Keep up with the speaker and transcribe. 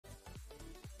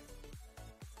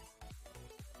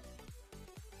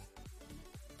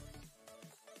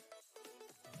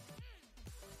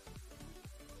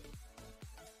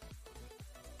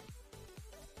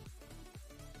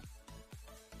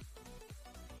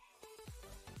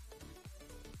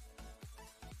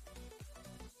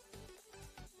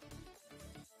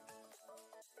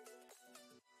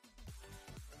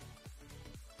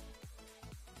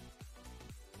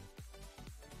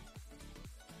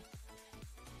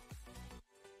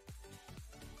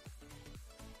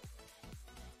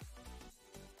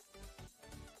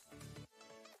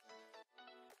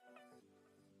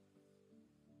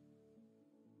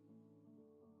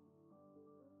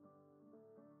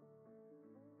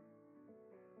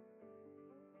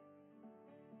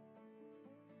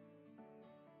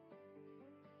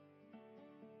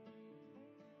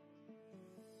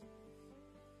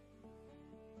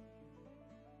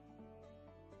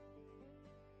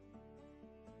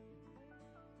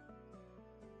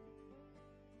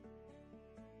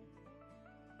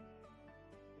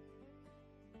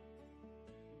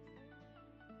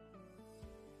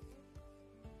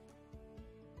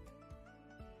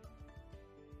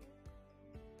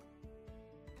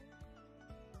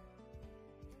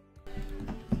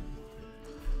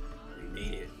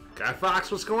Guy Fox,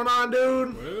 what's going on,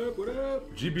 dude? What up, what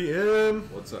up? GBM.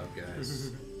 What's up,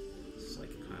 guys? It's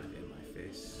like kind of in my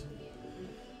face.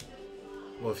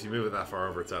 Well, if you move it that far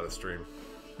over, it's out of stream.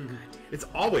 It's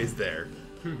always there.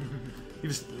 You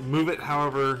just move it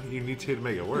however you need to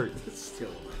make it work. It's still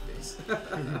in my face.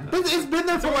 It's been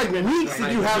there for like weeks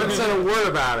and you haven't said a word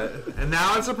about it. And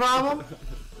now it's a problem?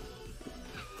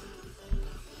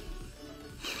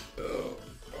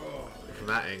 From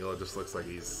that angle, it just looks like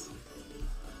he's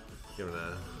giving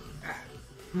a...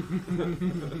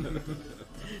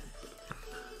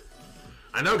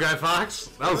 I know Guy Fox.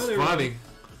 That was funny.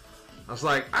 I was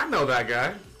like, I know that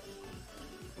guy.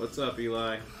 What's up,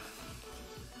 Eli?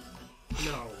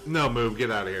 No. No, move.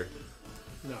 Get out of here.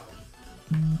 No.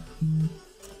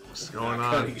 What's going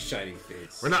Not on? cutting Shining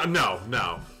Fates. We're not. No.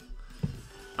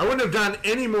 I wouldn't have done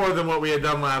any more than what we had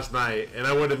done last night, and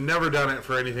I would have never done it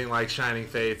for anything like Shining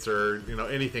Fates or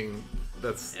anything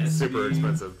that's super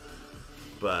expensive.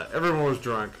 But everyone was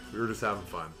drunk. We were just having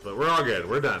fun. But we're all good.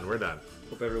 We're done.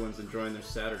 Hope everyone's enjoying their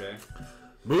Saturday.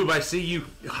 Move, I see you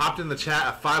hopped in the chat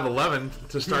at 5:11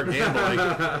 to start gambling.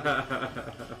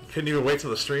 Couldn't even wait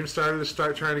till the stream started to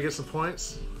start trying to get some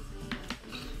points.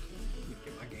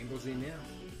 Get my gambles in now.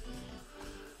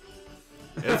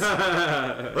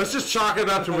 Let's just chalk it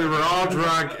up to we were all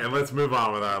drunk and let's move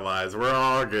on with our lives. We're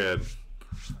all good.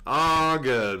 All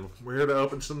good. We're here to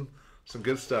open some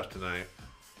good stuff tonight.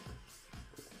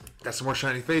 Got some more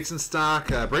Shiny Fates in stock.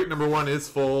 Break number 1 is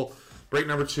full. Break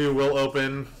number 2 will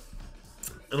open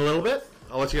in a little bit.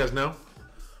 I'll let you guys know.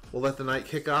 We'll let the night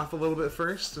kick off a little bit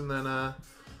first, and then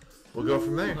we'll go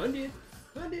from there. 100.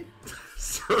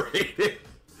 Serrated.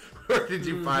 Where did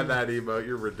you find that emote?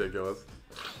 You're ridiculous.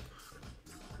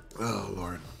 Oh,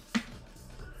 Lord.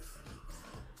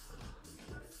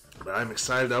 But I'm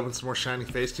excited to open some more Shining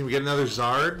Face. Can we get another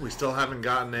Zard? We still haven't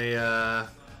gotten a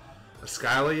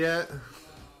Skyla yet.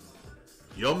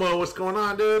 Yomo, what's going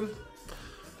on, dude?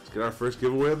 Let's get our first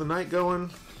giveaway of the night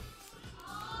going.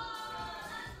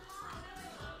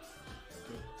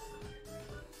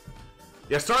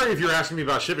 Yeah, sorry if you're asking me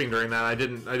about shipping during that. I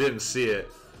didn't see it.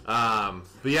 But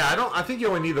yeah, I think you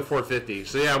only need the 450.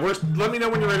 So yeah, let me know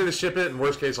when you're ready to ship it. In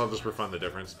worst case, I'll just refund the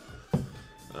difference.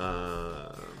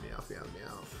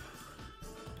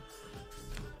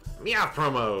 Meowth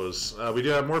promos. We do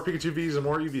have more Pikachu Vs and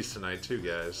more EVs tonight too,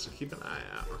 guys. So keep an eye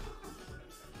out.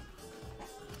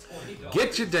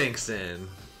 Get your dinks in.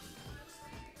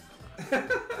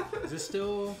 Is this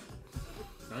still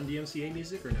non-DMCA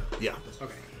music or no? Yeah.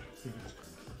 Okay.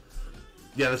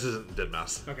 Yeah, this isn't Dead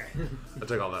Mouse. Okay. I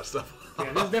took all that stuff.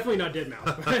 Yeah, this is definitely not Dead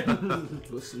Mouse.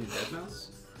 Listen to Dead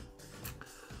Mouse?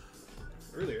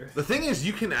 Earlier. The thing is,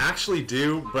 you can actually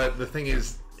do, but the thing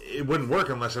is, it wouldn't work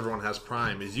unless everyone has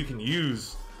Prime, is you can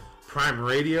use Prime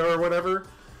Radio or whatever,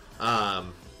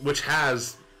 which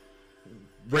has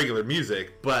regular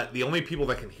music, but the only people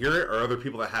that can hear it are other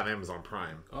people that have Amazon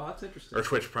Prime. Oh, that's interesting. Or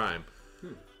Twitch Prime.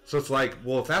 So it's like,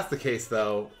 well, if that's the case,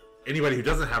 though, anybody who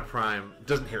doesn't have Prime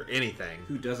doesn't hear anything.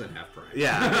 Who doesn't have Prime?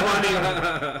 Yeah. Well, I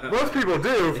mean, most people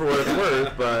do, for what it's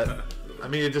worth, but, I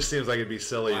mean, it just seems like it'd be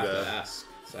silly I have to... to ask.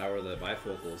 So how were the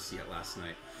bifocals yet last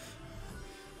night?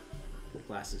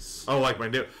 Glasses. Oh, like my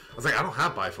new... I was like, I don't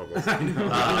have bifocals.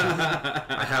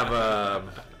 I have, oh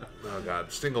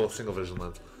god, single vision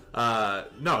lens.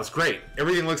 No, it's great.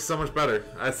 Everything looks so much better.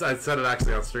 I said it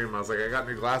actually on stream. I was like, I got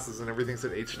new glasses and everything's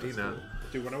at HD now.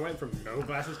 Dude, when I went from no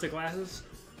glasses to glasses...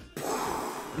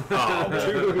 Oh, well,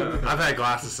 I've had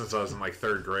glasses since I was in like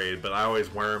 3rd grade, but I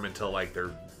always wear them until like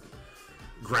they're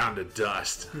ground to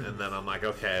dust, and then I'm like,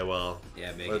 okay, well,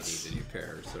 Yeah, Megan needs a new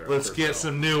pair. So let's get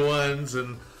some new ones,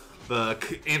 and the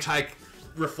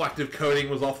anti-reflective coating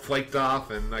was all flaked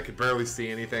off, and I could barely see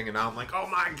anything, and now I'm like, oh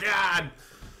my god!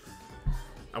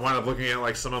 I wound up looking at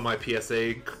like some of my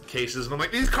PSA cases, and I'm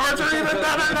like, these cards are even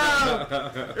better now!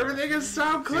 Everything is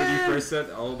so clear! When you first said,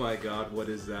 oh my god, what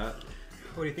is that?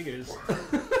 What do you think it is? Is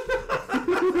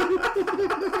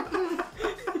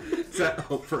that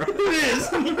Oprah? It is!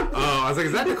 Oh, I was like,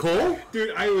 is that Nicole?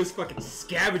 Dude, I was fucking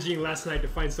scavenging last night to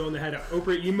find someone that had an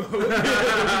Oprah emote.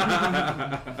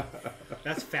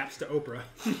 That's Faps to Oprah.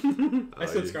 I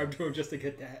subscribed to him just to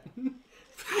get that.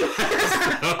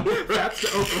 Faps to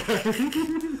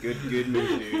Oprah. Good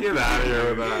move, dude. Get out of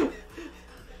here with that.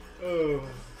 Oh.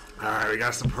 Alright, we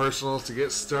got some personals to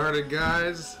get started,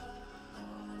 guys.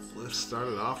 Let's start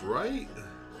it off right.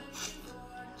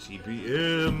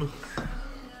 GBM.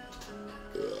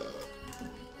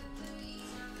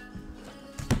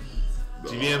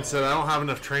 GBM said, I don't have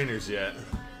enough trainers yet.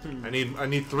 I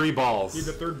need 3 balls. Need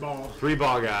the 3rd ball. 3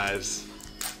 ball guys.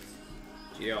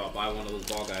 Yeah, I'll buy one of those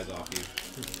ball guys off you.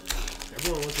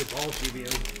 Everyone wants your balls,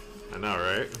 GBM. I know,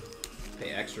 right?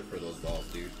 Pay extra for those balls,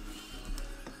 dude.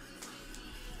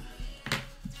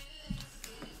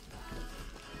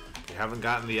 You haven't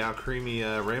gotten the out creamy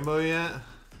rainbow yet?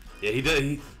 Yeah, he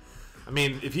did. I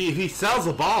mean, if he sells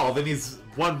a ball, then he's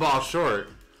one ball short.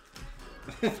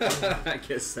 I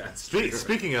guess that's true.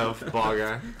 Speaking of ball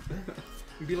guy,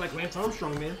 You'd be like Lance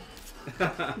Armstrong, man.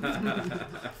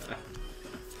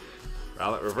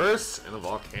 Rowlet reverse and a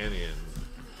Volcanion.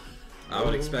 I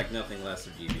would expect nothing less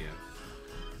of GBM.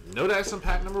 No dice on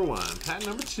pack number 1. Pack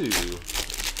number 2.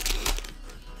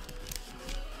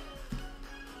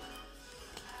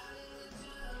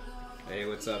 Hey,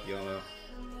 what's up, Yomo?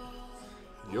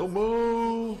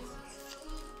 Yomo!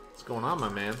 What's going on, my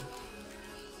man?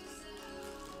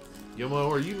 Yomo,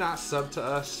 are you not subbed to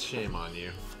us? Shame on you.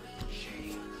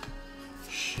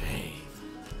 Shame.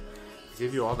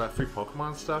 Give you all that free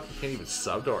Pokemon stuff? You can't even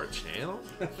sub to our channel?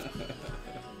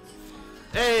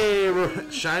 Hey,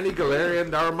 shiny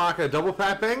Galarian Darumaka double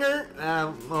pack banger?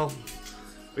 Well,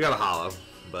 we got a holo,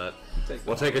 but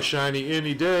we'll take a shiny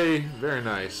any day. Very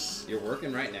nice. You're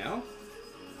working right now?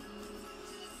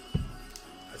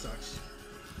 That sucks.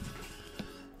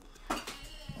 Oh,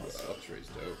 that Uptrade's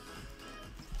dope.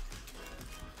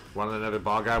 Want another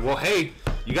ball guy? Well, hey,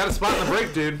 you got a spot in the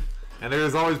break, dude. And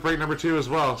there's always break number 2 as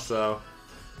well, so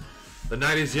the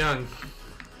night is young.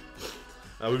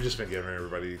 We've just been giving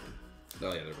everybody.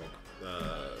 Oh, yeah, they're bulk.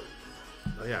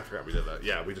 Oh yeah, I forgot we did that.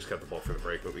 Yeah, we just got the bulk for the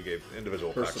break, but we gave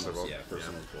individual packs. Personals, yeah,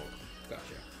 personals bulk.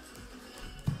 Gotcha.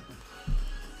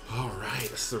 All right,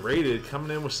 it's the rated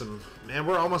coming in with some. Man,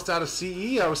 we're almost out of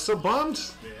CE. I was so bummed.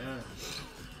 Yeah.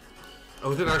 I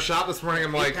was in our shop this morning.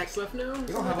 I'm like, Packs left now?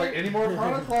 we don't have like any more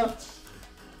product left.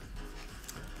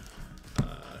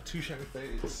 2 shiny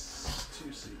fades,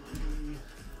 2 CE.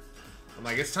 I'm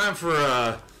like, it's time for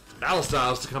battle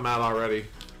styles to come out already.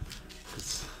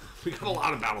 'Cause we got a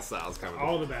lot of battle styles coming.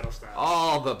 All the battle styles.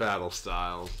 All the battle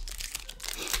styles.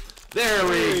 There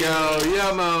we go,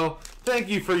 Yomo. Thank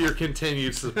you for your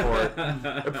continued support.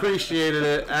 Appreciated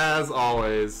it as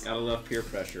always. Gotta love peer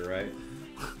pressure, right?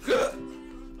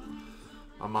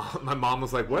 My mom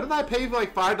was like, "What did I pay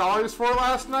like $5 for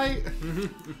last night?"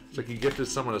 She's like, "You gifted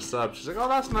someone a sub." She's like, "Oh,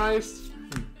 that's nice."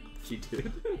 She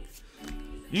did.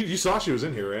 You saw she was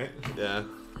in here, right? Yeah.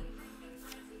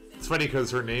 It's funny because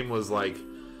her name was like,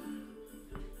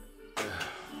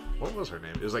 what was her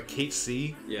name? It was like Kate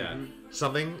C. Yeah.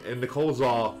 Something, and Nicole's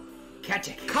all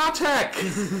Katek. Katek.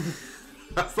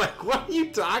 I was like, "What are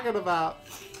you talking about?"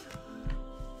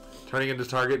 Turning into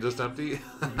Target just empty.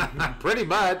 Pretty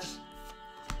much.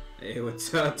 Hey,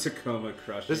 what's up, Tacoma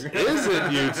Crusher? This isn't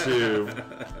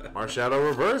YouTube. Marshadow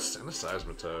reverse and a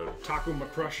Seismitoad.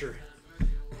 Takuma Crusher.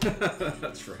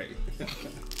 That's right.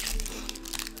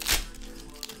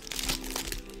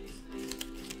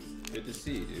 Good to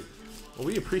see you, dude. Well,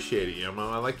 we appreciate it,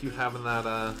 Yomo. I like you having that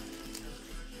the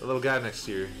little guy next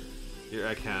to your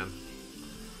icon.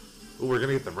 Ooh, we're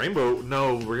gonna get the rainbow.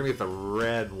 No, we're gonna get the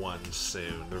red one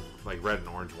soon. They're like red and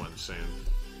orange one soon.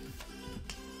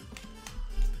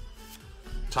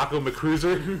 Taco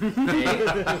McCruiser.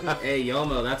 Hey,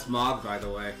 Yomo, that's Mog, by the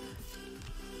way.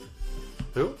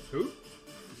 Who?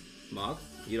 Mog?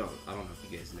 I don't know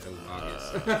if you guys know who Mog is.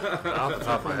 Off the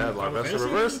top of my head, Final Larvesta Fantasy?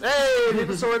 reverse. Hey,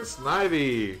 Venusaur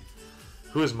Snivy.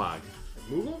 Who is Mog?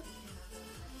 Moogle?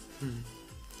 I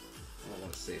don't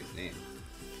want to say his name.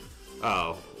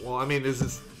 Oh, well, I mean, is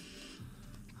this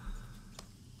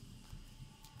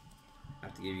I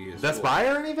have to give you his Best full- Buy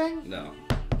or anything? No.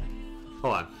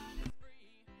 Hold on.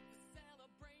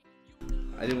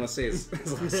 I didn't want to say his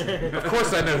last name. Of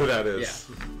course I know who that is.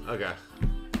 Yeah. Okay.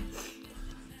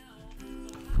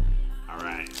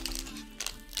 Alright.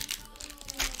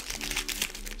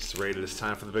 It's rated. It's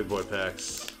time for the big boy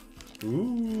packs.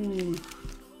 Ooh.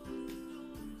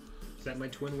 Is that my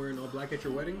twin wearing all black at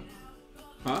your wedding?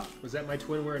 Huh? Was that my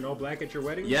twin wearing all black at your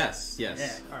wedding? Yes, Yeah,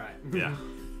 yes. alright. Yeah.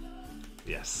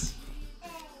 Yes.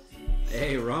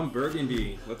 Hey, Ron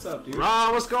Burgundy. What's up, dude?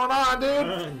 Ron, what's going on,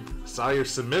 dude? Saw your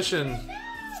submission.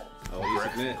 Oh, you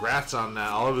submit. Congrats on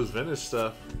that. All of his vintage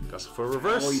stuff. Got some for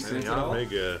reverse. Oh, you sent and it all?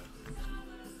 Omega.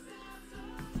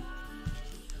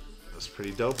 That's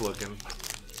pretty dope looking.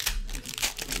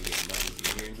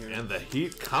 And the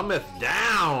heat cometh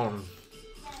down.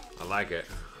 I like it.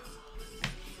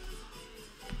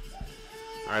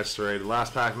 Alright, Serrated.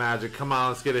 Last pack magic. Come on,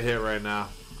 let's get a hit right now.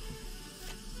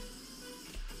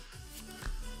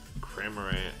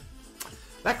 Cramorant.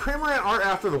 That Cramorant art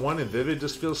after the one in Vivid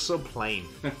just feels so plain.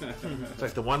 It's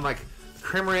like the one, like,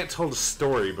 Cramorant told a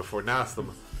story before. Now it's the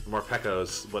Morpeko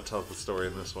is what tells the story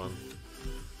in this one.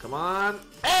 Come on.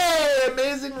 Hey!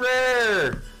 Amazing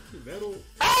Rare! Metal.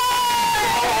 Hey!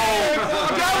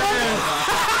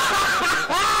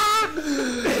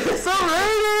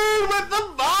 Serrated with the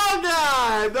ball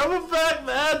guy! Double back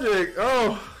magic!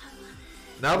 Oh.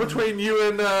 Now between you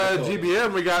and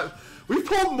GBM, we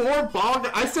pulled more ball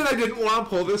guys. I said I didn't want to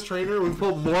pull this trainer. We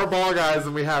pulled more ball guys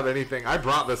than we have anything. I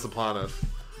brought this upon us.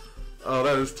 Oh,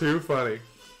 that is too funny.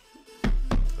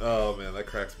 Oh, man, that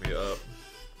cracks me up.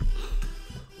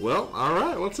 Well,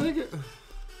 alright, we'll take it.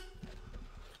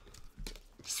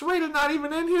 Serrated not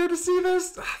even in here to see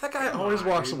this? That guy always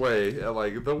walks away at,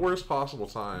 like, the worst possible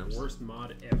times. Worst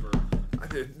mod ever.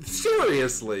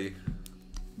 Seriously.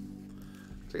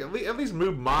 At least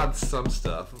move mods some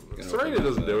stuff. Serrated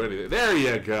doesn't do anything. There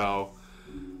you go.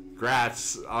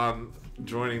 Grats on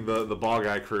joining the ball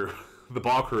guy crew. The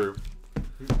ball crew.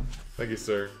 Thank you,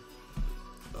 sir.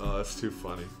 Oh, that's too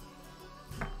funny.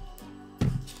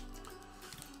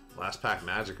 Last pack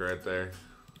magic right there.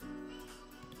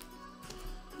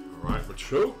 Alright,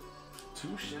 Macho.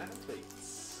 2 shadow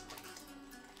plates.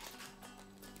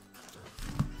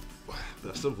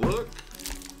 Best of luck.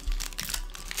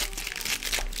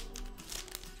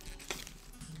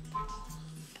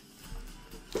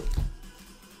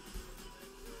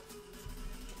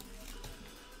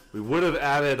 We would have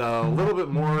added a little bit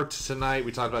more to tonight.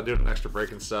 We talked about doing an extra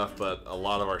break and stuff, but a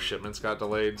lot of our shipments got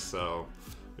delayed, so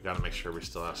we got to make sure we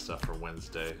still have stuff for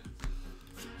Wednesday.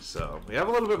 So we have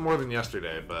a little bit more than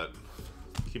yesterday, but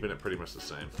keeping it pretty much the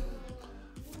same.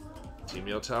 Team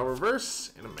Yell Tower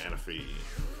reverse and a mana fee.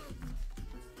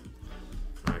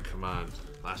 All right, come on.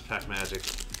 Last pack magic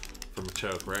from a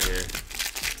choke right here.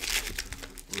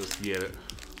 Let's get it.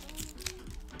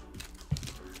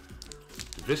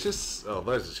 Vicious? Oh,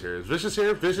 Les is here. Is Vicious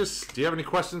here? Vicious, do you have any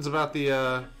questions about the,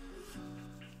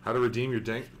 how to redeem your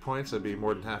dank points? I'd be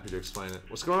more than happy to explain it.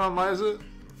 What's going on, Liza?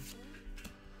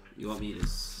 You want me to...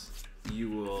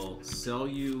 You will sell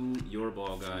you your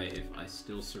ball guy if I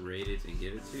still serrate it and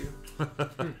give it to you?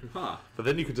 Huh. But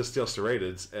then you could just steal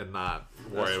Serrateds and not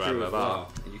worry about it at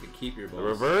all. And you can keep your balls. The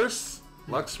reverse,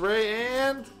 Luxray,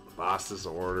 and Boss's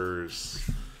Orders.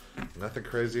 Nothing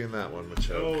crazy in that one,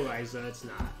 Macho. Oh, Liza, it's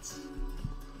not.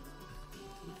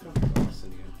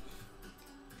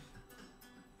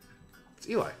 It's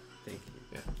Eli. Thank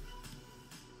you.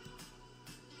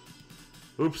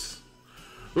 Yeah. Oops.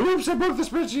 Oops, I broke the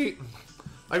spreadsheet.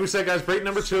 Like we said, guys, break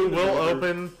number 2 will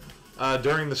open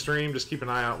during the stream. Just keep an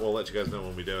eye out. We'll let you guys know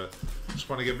when we do it. Just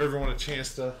want to give everyone a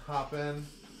chance to hop in.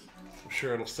 I'm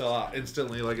sure it'll sell out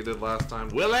instantly like it did last time.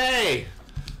 Willie!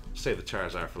 Save the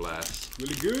Charizard for last.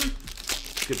 Willie good?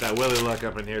 Let's get that Willie luck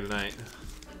up in here tonight.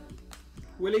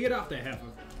 Willie, get off that half of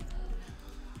it.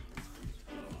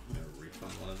 I'm going to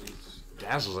refund one of these.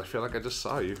 Dazzles, I feel like I just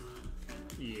saw you.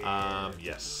 Yeah.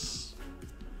 Yes.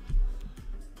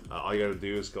 All you gotta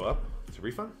do is go up to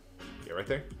refund. Yeah, right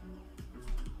there.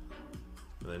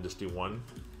 And then just do 1.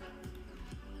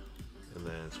 And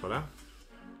then scroll down.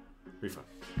 Refund.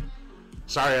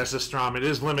 Sorry, that's just Strom. It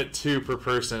is limit 2 per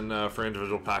person for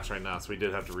individual packs right now, so we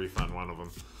did have to refund one of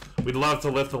them. We'd love to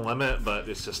lift the limit, but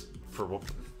it's just for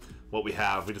what we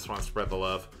have. We just want to spread the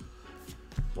love.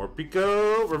 More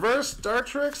Pico, reverse,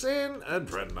 Dartrix, and a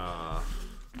Dreadnought.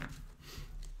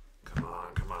 Come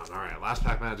on, come on. All right, last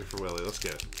pack magic for Willie. Let's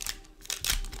get it.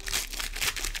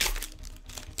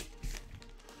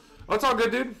 Oh, it's all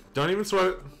good, dude. Don't even sweat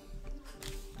it.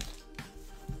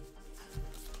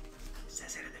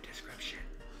 Says it in the description.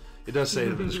 It does say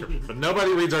it in the description, but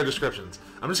nobody reads our descriptions.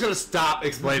 I'm just going to stop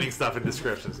explaining stuff in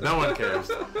descriptions. No one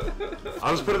cares.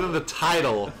 I'll just put it in the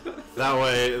title. That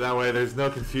way there's no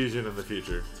confusion in the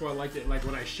future. That's why I liked it. Like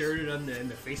when I shared it in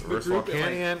the Facebook Reverse group,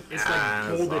 Volcanion. it's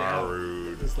like pulled it out.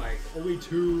 Rude. It's like only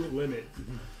 2 limit.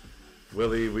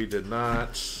 Willie, we did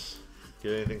not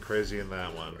get anything crazy in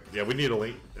that one. Yeah, we need a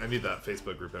link. I need that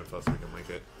Facebook group info so we can link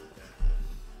it.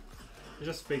 It's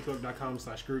just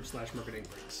facebook.com/group/marketing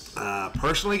links.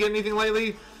 Personally, get anything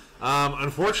lately?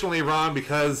 Unfortunately, Ron,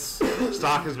 because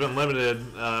stock has been limited,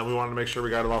 we wanted to make sure we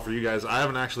got it all for you guys. I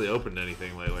haven't actually opened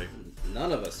anything lately.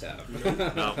 None of us have.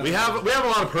 No, we have a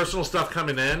lot of personal stuff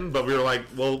coming in, but we were like,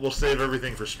 we'll save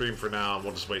everything for stream for now, and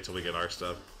we'll just wait till we get our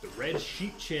stuff. The Red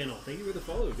Sheep Channel. Thank you for the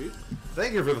follow, dude.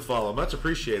 Thank you for the follow. Much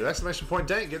appreciated. Exclamation point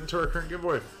dang. Get into our current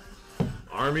giveaway.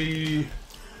 Army.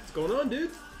 What's going on,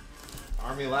 dude?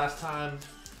 Army, last time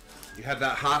you had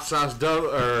that hot sauce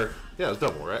double, or yeah, it was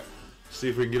double, right? See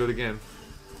if we can get it again.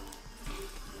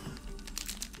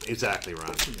 Exactly,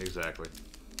 Ron. Exactly.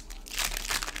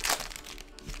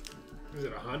 Is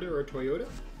it a Honda or a Toyota?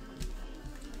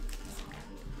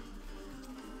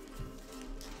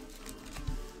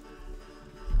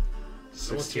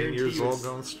 Almost 16 years old,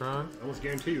 going strong. I almost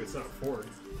guarantee you it's not a Ford.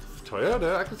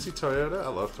 Toyota. I can see Toyota. I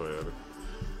love Toyota.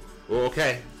 Well,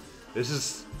 okay. This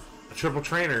is a triple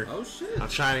trainer. Oh shit! On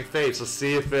Shining Fates. Let's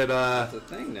see if it. That's a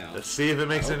thing now. Let's see if it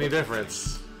makes any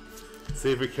difference. Let's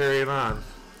see if we carry it on.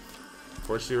 Of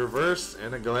course, you reversed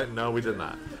and a glint. No, we did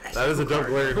not. That is a dumb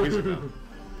glaring music now.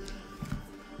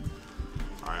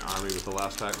 All right, Army with the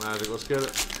last pack magic. Let's get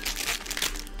it.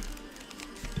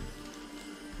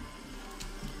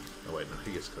 Oh wait, no,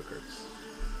 he gets cookers.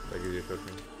 Did I give you a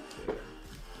cookie? Yeah.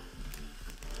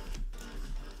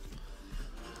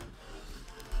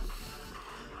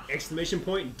 Exclamation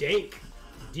point Dank.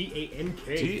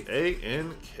 D-A-N-K.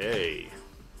 D-A-N-K.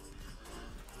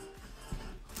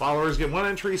 Followers get 1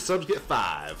 entry, subs get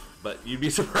 5. But you'd be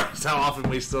surprised how often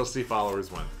we still see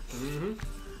followers win. Mm-hmm.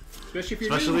 Especially if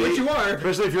you're new, which you are.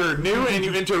 Especially if you're new and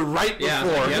you enter right before. Yeah,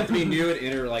 like you have to be new and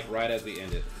enter like right as we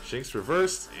end it. Shinx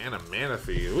reversed and a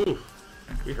Manaphy. Ooh,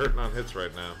 we hurting on hits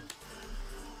right now.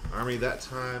 Army that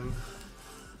time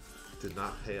did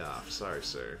not pay off. Sorry,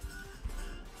 sir.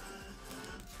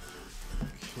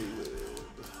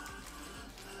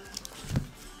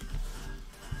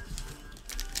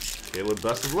 Caleb,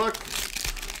 best of luck.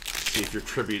 See if your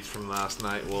tributes from last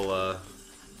night will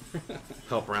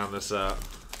help round this out.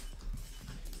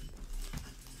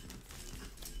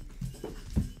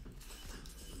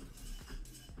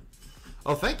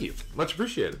 Oh, thank you. Much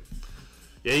appreciated.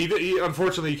 Yeah, you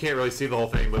unfortunately you can't really see the whole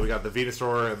thing, but we got the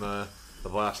Venusaur and the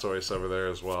Blastoise over there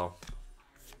as well.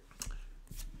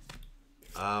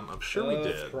 I'm sure we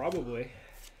did. Probably.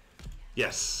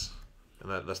 Yes.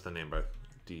 And that's the name by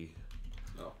D.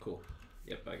 Oh, cool.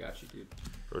 Yep, I got you, dude.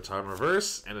 Rotom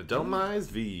reverse and a Dhelmise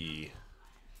V.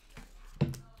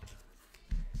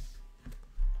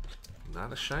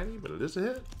 Not a shiny, but it is a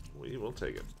hit. We will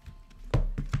take it.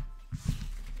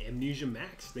 Amnesia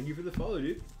Max. Thank you for the follow,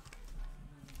 dude.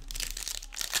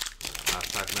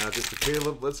 Last pack magic for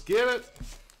Caleb. Let's get it.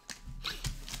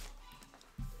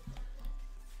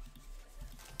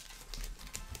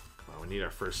 Come on, we need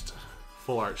our first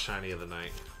full art shiny of the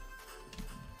night.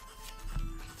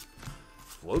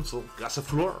 Floatzel,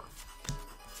 Gossifleur.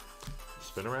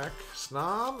 Spinarak,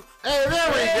 Snob. Hey,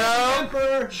 there we go!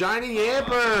 Yamper. Shiny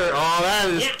Yamper! Oh, that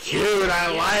is cute.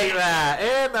 I like that.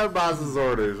 And no boss's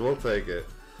orders. We'll take it.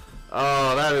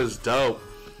 Oh, that is dope.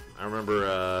 I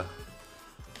remember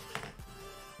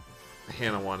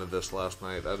Hannah wanted this last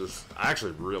night. That is, I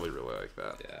actually really like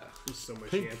that. Yeah. There's so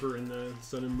much Pink. Yamper in the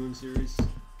Sun and Moon series.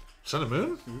 Sun and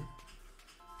Moon? Mm-hmm.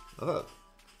 I thought,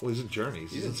 well, he's in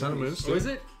Journeys. He's in Sun and Moon Oh, still. is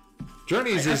it?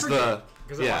 Journeys is the...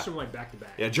 Because I watched them like back to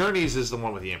back. Yeah, Journeys is the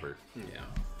one with Yamper. Yeah.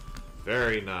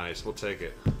 Very nice. We'll take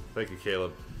it. Thank you,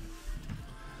 Caleb.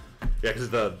 Yeah, because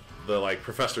the like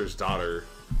professor's daughter.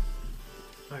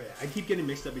 Oh yeah, I keep getting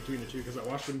mixed up between the two because I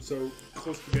watched them so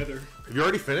close together. Have you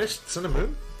already finished Sun and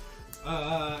Moon?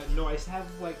 No, I have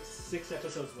like 6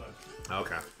 episodes left.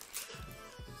 Okay.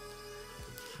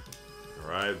 All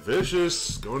right,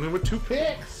 Vicious going in with 2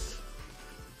 picks.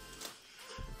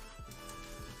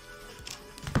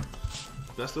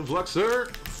 Best of luck, sir.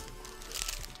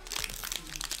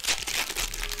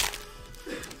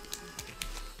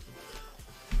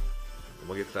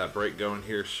 We'll get that break going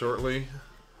here shortly.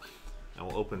 And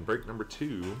we'll open break number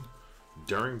 2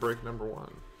 during break number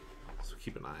 1. So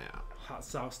keep an eye out. Hot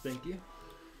sauce, thank you.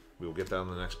 We will get that in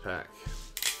the next pack.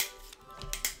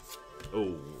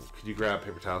 Oh, could you grab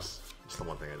paper towels? That's the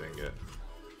one thing I didn't get.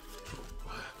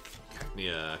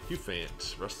 Cacnea,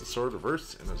 Hufant, Rusted Sword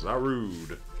Reverse, and a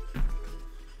Zarude.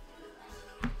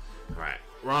 Alright,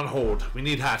 we're on hold. We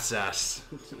need hot sauce.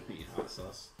 Hot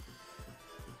sauce.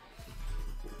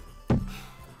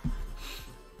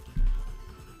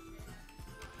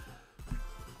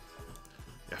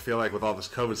 I feel like with all this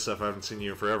COVID stuff, I haven't seen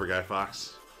you in forever, Guy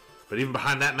Fox. But even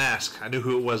behind that mask, I knew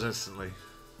who it was instantly.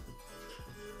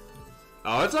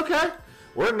 Oh, it's okay.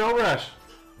 We're in no rush.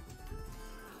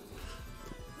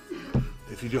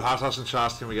 If you do hot sauce and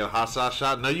shots, can we get a hot sauce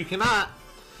shot? No, you cannot.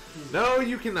 No,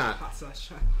 you cannot. Hot sauce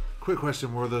shot. Quick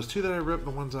question: were those 2 that I ripped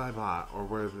the ones I bought, or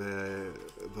were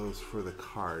those for the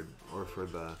card, or for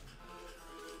the?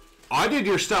 Oh, I did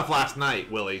your stuff last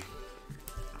night, Willie.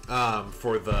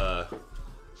 For the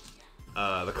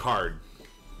card.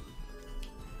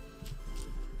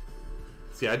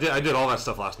 See, I did all that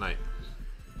stuff last night.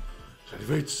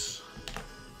 Activates.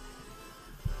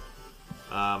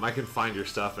 I can find your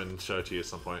stuff and show it to you at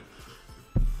some point.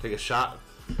 Take a shot.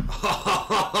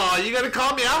 Oh, you gonna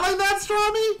call me out like that,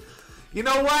 Stormy? You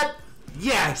know what?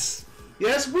 Yes.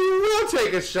 Yes, we will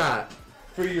take a shot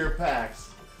for your packs.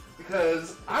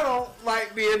 Because I don't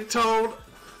like being told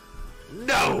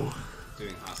no.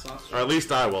 Doing hot sauce? Or at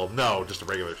least I will. No, just a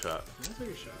regular shot. I'll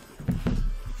take a shot.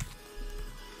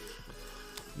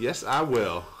 Yes, I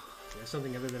will. You have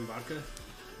something other than vodka?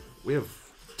 We have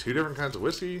 2 different kinds of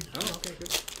whiskey. Oh, okay,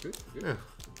 good. Yeah.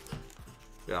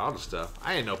 Yeah, all the stuff.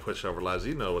 I ain't no pushover, Les.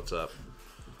 You know what's up.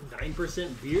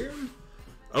 9% beer?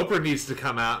 Oprah needs to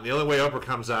come out, and the only way Oprah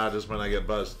comes out is when I get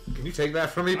buzzed. Can you take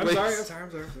that from me, please? I'm sorry.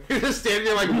 You're just standing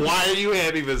there like, why are you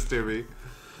handing this to me?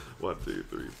 1, 2,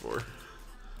 3, 4.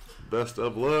 Best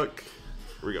of luck.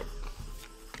 Here we go.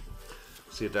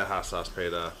 See if that hot sauce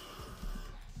paid off.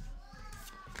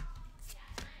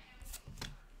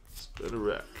 Spin a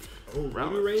wreck. Oh,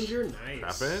 Voodoo Ranger, nice.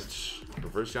 Crap inch.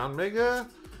 Reverse Yon Mega.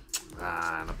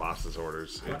 And the boss's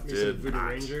orders. Got It me some did Voodoo not.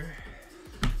 Ranger.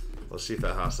 Let's see if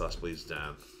that hot sauce bleeds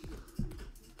down.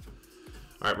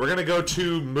 All right, we're gonna go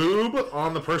to Moob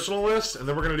on the personal list, and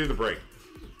then we're gonna do the break,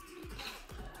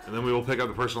 and then we will pick up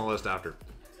the personal list after.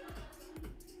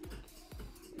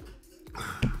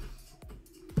 Half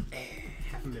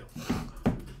a mil.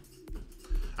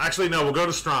 Actually, no, we'll go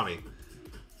to Strami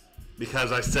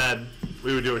because I said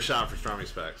we would do a shot for Strami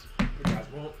specs. You guys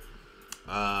won't.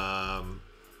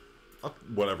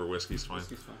 Whatever whiskey's fine.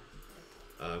 Whiskey's fine.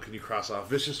 Can you cross off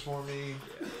Vicious for me?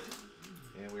 Yeah.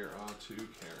 And we are on to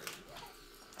Karen.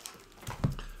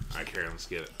 All right, Karen, let's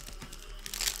get it.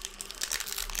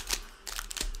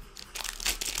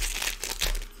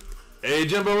 Hey,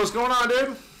 Jimbo, what's going on,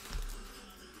 dude?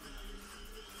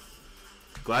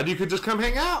 Glad you could just come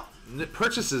hang out.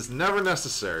 Purchase is never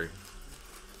necessary.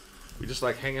 We just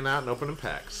like hanging out and opening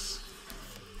packs.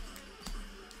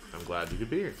 I'm glad you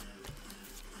could be here.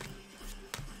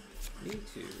 Me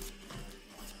too.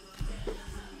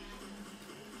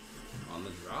 On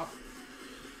the drop.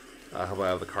 I hope I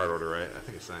have the card order right. I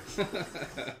think it's nice.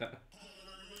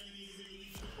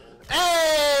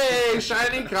 Hey!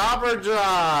 Shiny Copper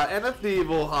Jaw and a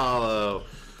Feeble Hollow.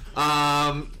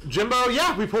 Jimbo,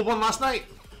 yeah, we pulled one last night.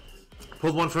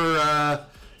 Pulled one for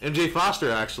MJ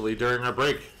Foster, actually, during our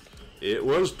break. It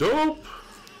was dope.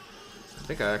 I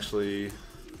think I actually...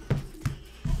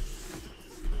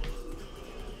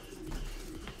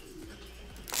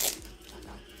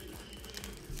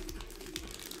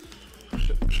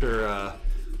 I'm sure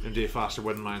MJ Foster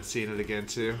wouldn't mind seeing it again,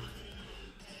 too.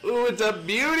 Ooh, it's a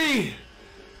beauty!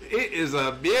 It is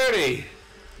a beauty!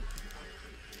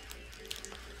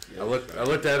 I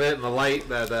looked at it in the light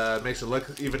that makes it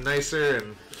look even nicer,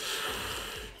 and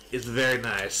it's very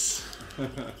nice.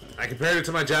 I compared it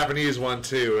to my Japanese one,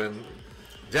 too, and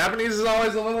Japanese is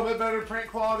always a little bit better print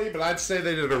quality, but I'd say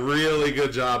they did a really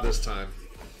good job this time.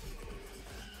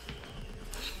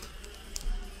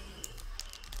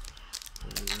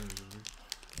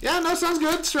 Yeah, no, sounds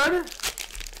good, Strider.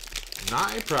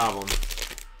 Not a problem.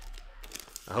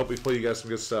 I hope we pull you guys some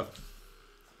good stuff.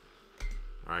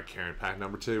 All right, Karen, pack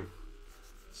number 2.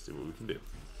 Let's see what we can do.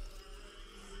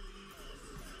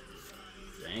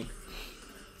 Dang.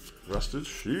 Rusted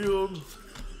Shield.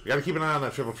 We got to keep an eye on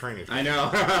that triple training. I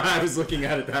know. I was looking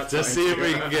at it that time. Just see if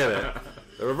we can get it.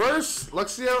 The reverse,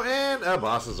 Luxio, and a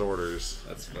boss's orders.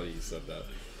 That's funny you said that.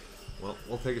 Well,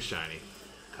 we'll take a shiny.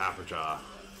 Copperjaw.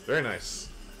 Very nice.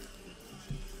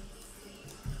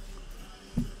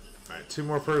 Alright, 2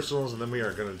 more personals, and then we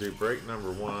are going to do break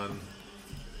number 1.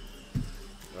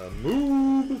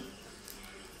 Moob.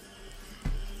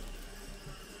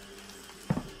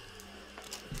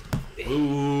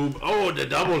 Moob. Oh, the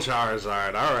double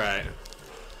Charizard. Alright.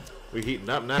 We're heating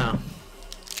up now.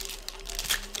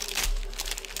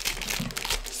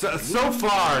 So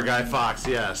far, Guy Fox,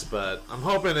 yes, but I'm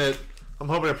hoping it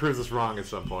proves us wrong at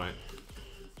some point.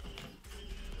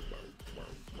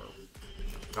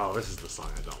 Oh, this is the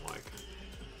song I don't like.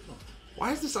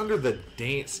 Why is this under the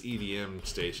dance EDM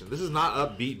station? This is not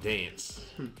upbeat dance.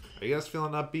 Are you guys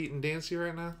feeling upbeat and dancey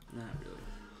right now? Not really.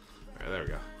 Alright, there we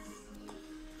go.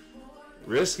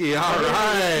 Risky,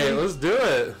 alright, let's do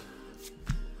it.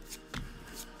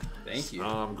 Thank you.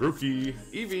 Grookey,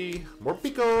 Eevee,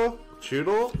 Morpeko,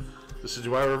 Choodle, the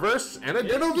Decidueye Reverse, and a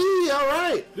Ditto V,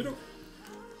 alright. Ditto.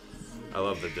 I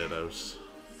love the Dittos.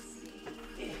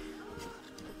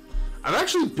 I've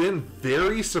actually been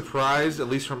very surprised, at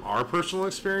least from our personal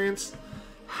experience,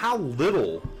 how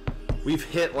little we've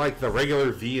hit like the regular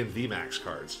V and VMAX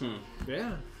cards.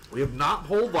 Yeah. We have not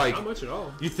pulled like... Not much at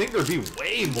all. You'd think there'd be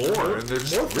way more, and there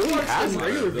just really hasn't.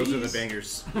 Those are the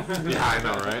bangers. Yeah, I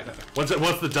know, right?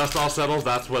 Once the dust all settles,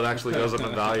 that's what actually goes up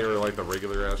in value, or like the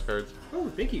regular ass cards.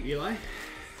 Oh, thank you, Eli.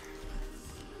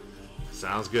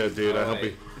 Sounds good, dude. I hope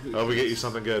we get you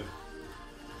something good.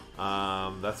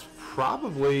 That's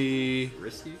probably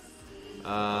Risky?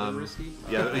 Risky.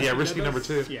 Yeah, Risky number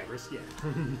 2. Yeah, Risky. Yeah.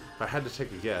 If I had to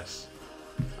take a guess,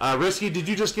 Risky, did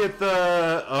you just get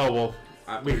the? Oh well,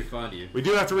 I have to refund you. We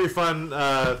do have to refund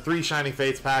 3 Shining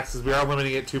Fates packs because we are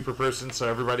limiting it 2 per person, so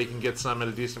everybody can get some at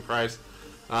a decent price.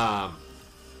 Okay,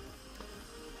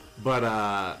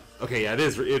 yeah, it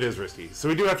is risky. So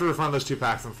we do have to refund those 2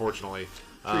 packs, unfortunately.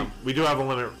 We do have a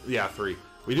limit. Yeah, 3.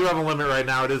 We do have a limit right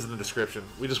now. It is in the description.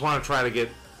 We just want to try to get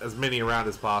as many around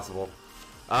as possible.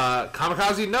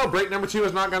 Kamikaze, no, break number 2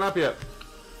 has not gone up yet.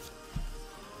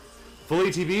 Full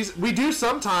ETBs, we do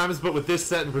sometimes, but with this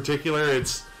set in particular,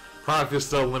 its product is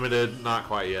still limited. Not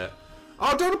quite yet.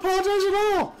 Oh, don't apologize at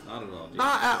all. Not at all, dude.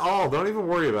 Not at all. Don't even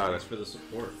worry about Thanks it. for the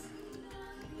support.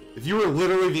 If you were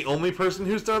literally the only person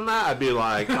who's done that, I'd be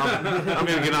like, I'm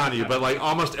gonna get on you. But like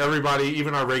almost everybody,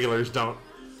 even our regulars,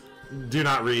 do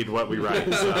not read what we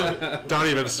write. So don't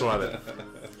even sweat it.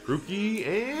 Rookie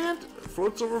and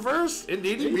floats a reverse in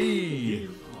DDB.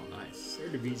 Oh, nice. Where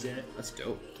did V's at? That's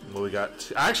dope. Well, we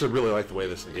got. I actually really like the way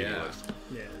this is Yeah. looks.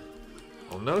 Yeah.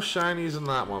 Well, no shinies in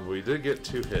that one, but we did get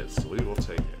 2 hits, so we will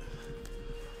take it.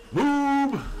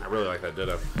 Move! I really like that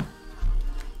ditto.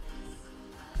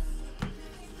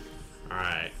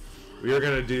 Alright. We are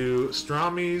going to do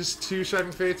Strami's 2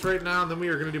 Shining Fates right now, and then we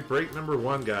are going to do break number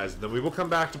 1, guys. And then we will come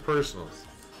back to personals.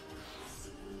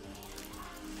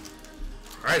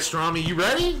 Alright, Strami, you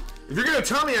ready? If you're going to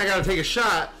tell me I got to take a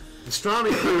shot, the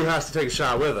Strami crew has to take a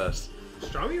shot with us.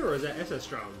 Stromy or is that SS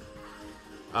Strom?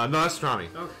 No, that's Strami.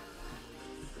 Okay.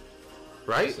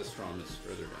 Right? The Strom is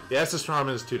further down. Yeah, it's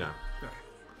Strami is 2 down. Okay.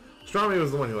 Strami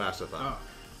was the one who asked, I thought. Oh.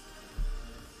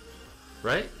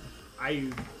 Right?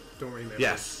 I don't remember.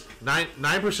 Yes.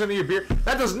 9% of your beer.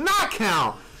 That does not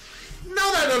count! No,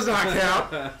 that does not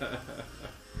count!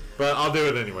 But I'll do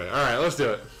it anyway. Alright, let's do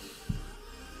it.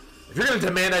 If you're going to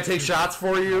demand I take shots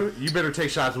for you, you better take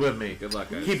shots with me. Good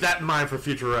luck, guys. Keep that in mind for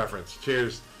future reference.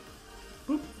 Cheers.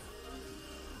 Boop.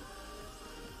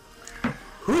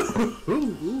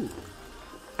 Ooh.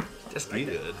 Just be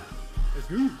good. That's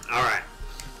good. Alright.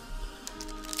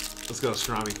 Let's go,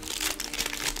 Strami.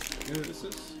 You know who this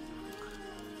is?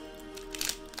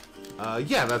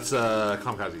 Yeah, that's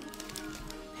Kamikaze.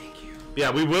 Thank you.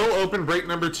 Yeah, we will open break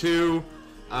number 2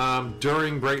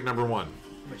 during break number 1.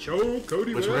 Macho,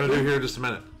 Cody, Which we're going to do here in just a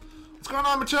minute. What's going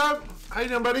on, Macho? How you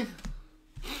doing, buddy?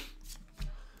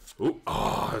 Ooh,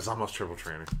 oh, it was almost triple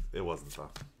trainer. It wasn't, though.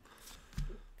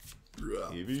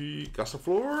 Eevee, Gust of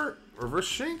Floor, Reverse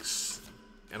Shinx,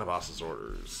 and a boss's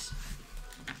orders.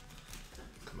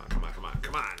 Come on, come on, come on,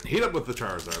 come on. Heat up with the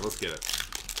Charizard. Let's get it.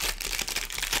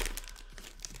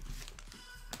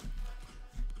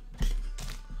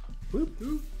 Whoop,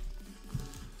 whoop.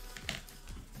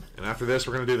 And after this,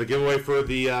 we're going to do the giveaway for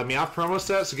the Meowth promo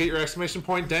set. So get your exclamation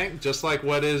point dank, just like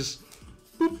what is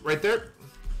boop, right there.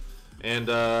 And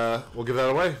we'll give that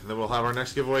away. And then we'll have our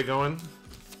next giveaway going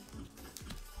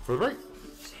for the break.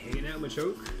 Just hanging out,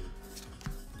 Machoke.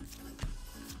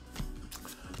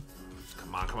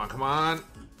 Come on, come on, come on.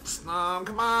 Snom,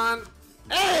 come on.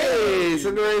 Hey!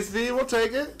 Cinderace V, we'll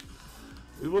take it.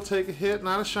 We will take a hit,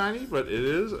 not a shiny, but it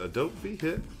is a dope V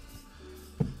hit.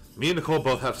 Me and Nicole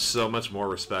both have so much more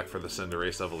respect for the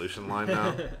Cinderace evolution line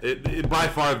now. it by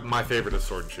far my favorite is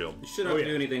Sword and Shield. You shouldn't have to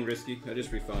do anything risky. I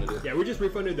just refunded it. Yeah, we just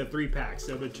refunded the 3 packs,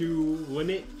 so the 2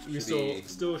 limit, you Should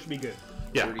still should be good.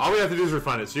 Yeah, all we have to do is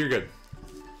refund it, so you're good.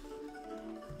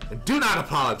 And do not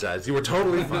apologize. You were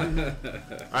totally fine.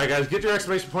 Alright, guys, get your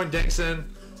exclamation point danks in.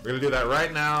 We're going to do that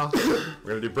right now. We're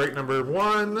going to do break number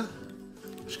 1.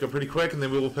 Just go pretty quick, and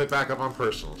then we will pick back up on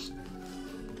personals.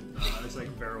 It's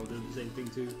like Barrel did the same thing,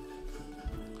 too.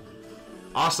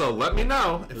 Also, let me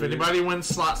know if anybody wins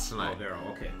slots tonight. Oh, Barrel.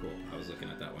 Okay, cool. I was looking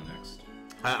at that one next.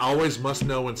 I always must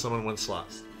know when someone wins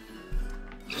slots.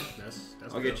 That's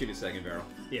I'll get you to second, Barrel.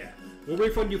 Yeah. We'll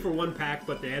refund you for 1 pack,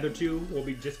 but the other 2 will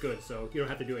be just good, so you don't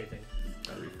have to do anything.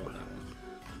 Gotta refund that one.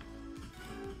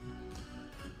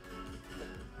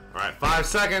 Alright, 5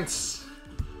 seconds.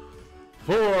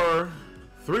 4,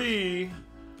 3,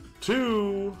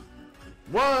 2,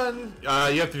 1. You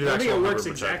have to do the I actual think it number. works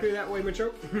Machoke. exactly that way,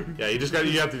 Macho. Yeah,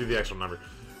 you have to do the actual number.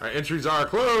 Alright, entries are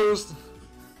closed.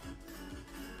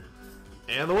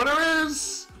 And the winner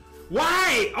is...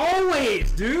 Why?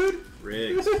 Always, dude!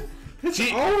 Riggs. It's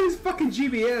Gee- always fucking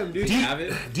GBM, dude. Do you have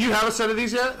it? Do you have a set of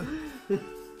these yet?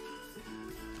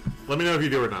 Let me know if you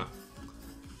do or not.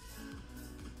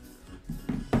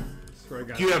 Swear to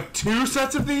God. Do you have 2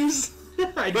 sets of these?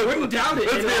 I wouldn't doubt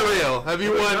it. Let's at all. be real. Have you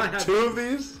I would won not have- 2 of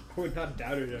these? I would not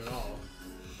doubt it at all.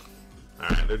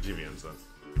 Alright, they're GBMs then.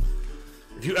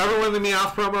 If you ever win the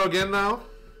Meowth promo again, though,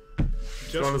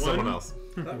 Just go on to one? someone else.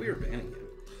 I thought we were banning him.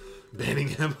 Banning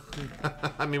him?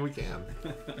 I mean, we can.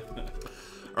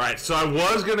 Alright, so I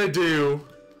was going to do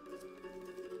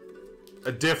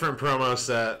a different promo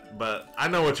set, but I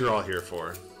know what you're all here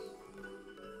for.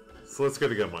 So let's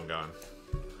get a good one going.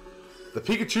 The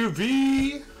Pikachu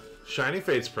V Shiny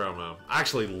Fates promo. I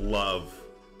actually love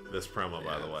this promo,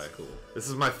 by the way. Cool. This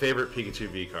is my favorite Pikachu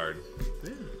V card.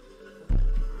 Yeah.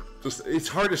 Just, it's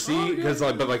hard to see because,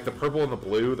 but the purple and the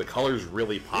blue, the colors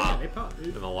really pop, they pop,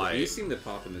 dude. in the light. You seem to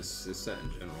pop in this set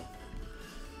in general.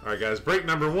 All right, guys. Break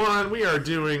number 1. We are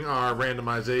doing our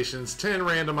randomizations. 10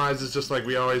 randomizes, just like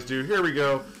we always do. Here we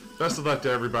go. Best of luck to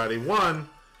everybody. 1,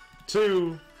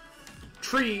 2,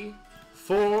 3,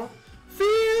 4,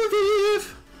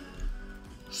 5,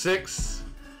 6,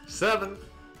 7,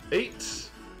 8,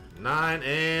 9,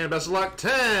 and best of luck,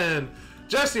 10.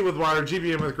 Jesse with water,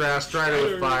 GBM with grass, Strider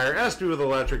with fire, SP with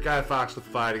electric, Guy Fox with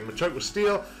fighting, Machoke with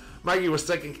steel, Mikey with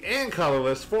psychic and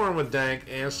colorless, Foreign with dank,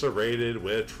 and Serrated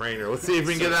with trainer. Let's see if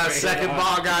we can get that second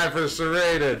ball guy for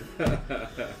Serrated.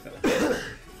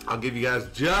 I'll give you guys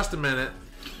just a minute.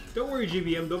 Don't worry,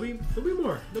 GBM. There'll be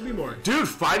more. There'll be more. Dude,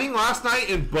 fighting last night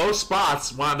in both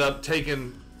spots wound up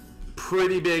taking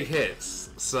pretty big hits.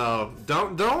 So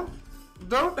don't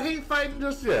hate fighting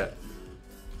just yet.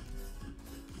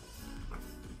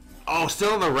 Oh,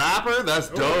 still in the wrapper? That's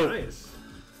dope. Nice.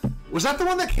 Was that the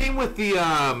one that came with the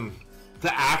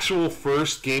actual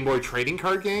first Game Boy trading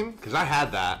card game? Because I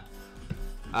had that.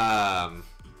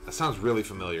 That sounds really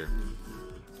familiar.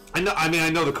 I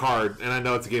know the card, and I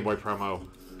know it's a Game Boy promo.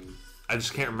 I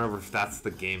just can't remember if that's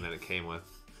the game that it came with.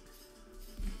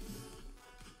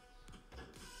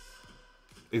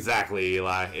 Exactly,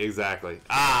 Eli. Exactly.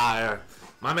 Ah,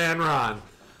 my man Ron.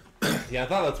 Yeah, I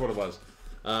thought that's what it was.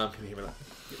 Can you hear me now?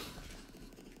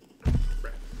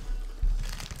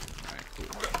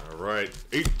 Alright,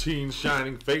 18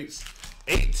 Shining Fates,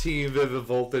 18 Vivid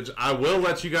Voltage. I will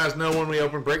let you guys know when we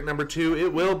open break number 2.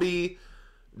 It will be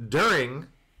during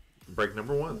break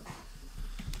number 1.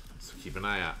 So keep an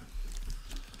eye out.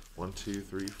 1, 2,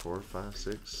 3, 4, 5,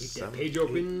 6, Get 7, that page 8,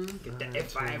 open. Get that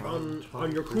F5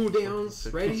 on your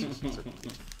cooldowns. Ready?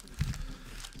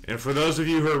 And for those of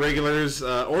you who are regulars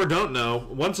or don't know,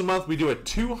 once a month we do a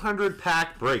 200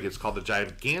 pack break. It's called the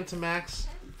Gigantamax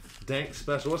Dank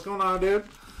Special. What's going on, dude?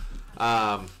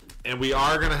 And we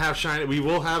are gonna have we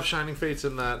will have Shining Fates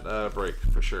in that break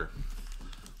for sure.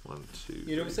 1, 2.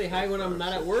 You don't say hi when I'm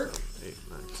not at work. 8,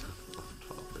 9, 10,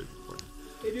 12, 13, 14.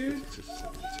 Hey, dude. 16,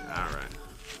 17, 18. All right.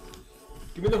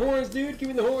 Give me the horns, dude. Give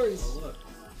me the horns. Oh, look.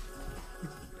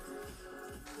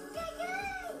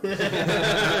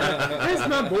 That's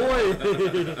my boy.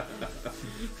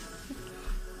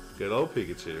 Good old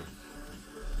Pikachu.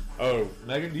 Oh,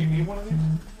 Megan, do you need one of these? I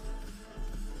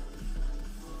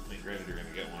mean, granted, you're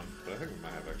gonna get one, but I think we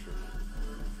might have extra.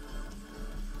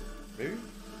 Maybe?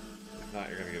 If not,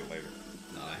 you're gonna get it later.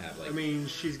 No, I have like. I mean,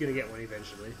 she's gonna get one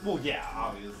eventually. Well, yeah,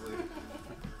 obviously.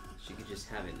 She could just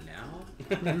have it now.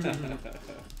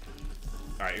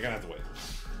 All right, you're gonna have to wait.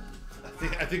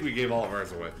 I think we gave all of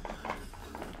ours away.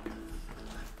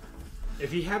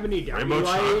 If you have any doubt, Rainbow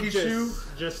Eli, Chalky Shoe?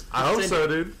 just I hope send so, it.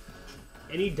 dude.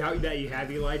 Any doubt that you have,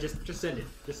 Eli, just send it.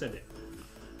 Just send it.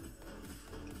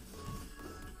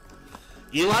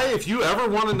 Eli, if you ever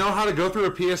want to know how to go through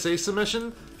a PSA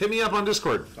submission, hit me up on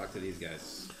Discord. Talk to these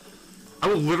guys. I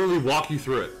will literally walk you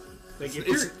through it. Like,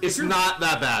 It's not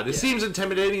that bad. It seems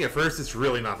intimidating at first. It's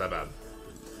really not that bad.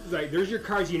 Like, there's your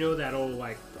cards you know that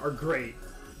are great,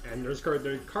 and there's cards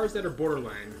that are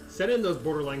borderline. Send in those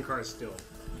borderline cards still.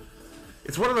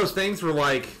 It's one of those things where,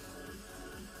 like,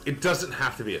 it doesn't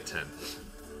have to be a 10.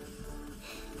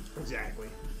 Exactly.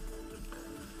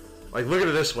 Like, look at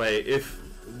it this way.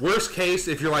 Worst case,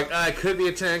 if you're like, it could be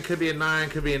a 10, could be a 9,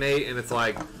 could be an 8, and it's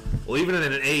like, well, even in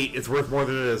an 8, it's worth more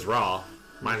than it is raw,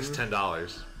 minus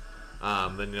 $10.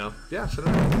 Then, you know, yeah, send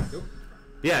it in. Nope.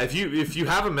 Yeah, if you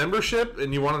have a membership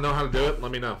and you want to know how to do it,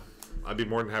 let me know. I'd be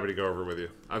more than happy to go over with you.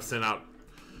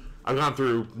 I've gone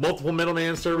through multiple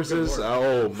middleman services.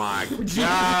 Oh my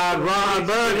God, Ron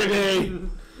Burgundy!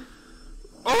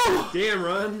 Oh, Damn,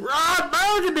 Ron. Ron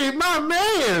Burgundy, my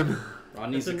man! Ron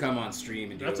needs to come on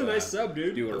stream and do. That's a nice sub,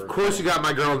 dude. Of course, you got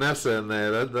my girl Nessa in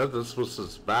there. That's what's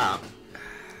this about.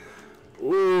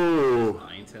 Ooh,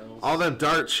 Ninetales. all them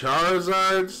Dark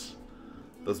Charizards.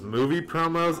 Those movie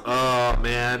promos. Oh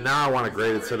man, now I want a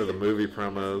graded set of the movie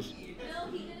promos.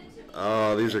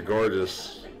 Oh, these are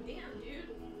gorgeous.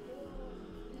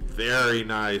 Very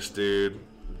nice, dude.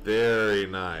 Very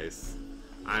nice.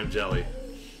 I'm jelly.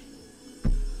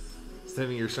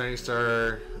 Sending your Shining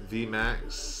Star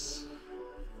VMAX.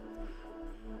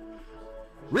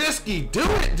 Risky, do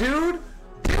it, dude.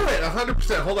 Do it,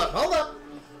 100%. Hold up, hold up.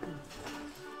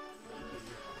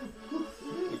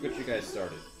 Look what you guys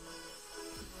started.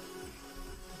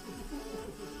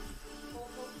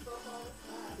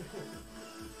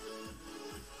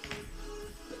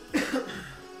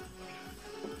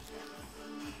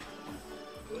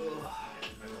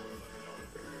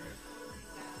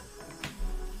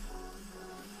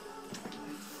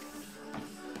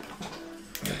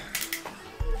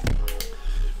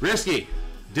 Risky.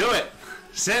 Do it.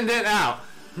 Send it out.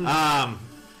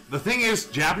 The thing is,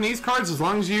 Japanese cards, as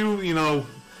long as you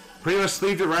pretty much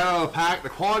sleeved it right out of the pack, the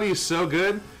quality is so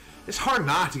good, it's hard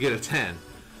not to get a 10.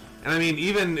 And I mean,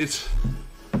 even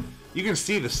you can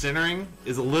see the centering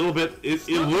is a little bit, it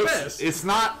looks, it's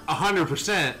not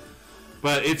 100%,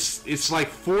 but it's like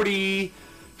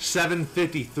 47,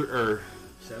 53, or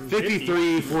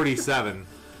 53, 47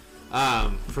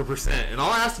 for percent. And all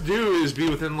it has to do is be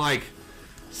within like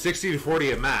 60 to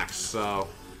 40 at max. So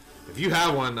if you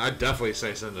have one, I'd definitely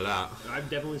say send it out. I've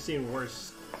definitely seen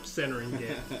worse centering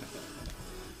get.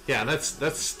 Yeah,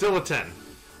 that's still a 10.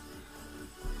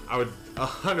 I would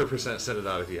 100% send it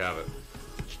out if you have it.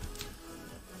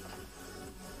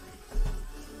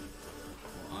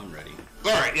 Well, I'm ready.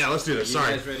 All right, yeah, let's do this.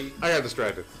 Sorry, You guys ready? I got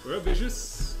distracted. We're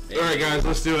vicious. All right, guys,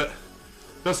 let's do it.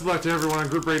 Best of luck to everyone on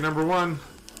group rate number 1.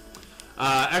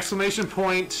 Exclamation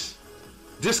point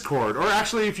Discord, or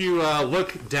actually, if you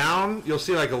look down, you'll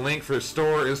see like a link for the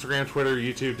store, Instagram, Twitter,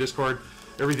 YouTube, Discord.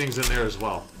 Everything's in there as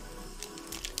well.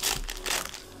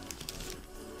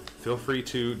 Feel free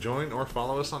to join or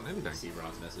follow us on anything. See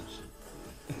Ron's message.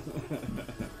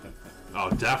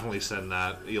 Oh, definitely send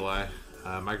that, Eli.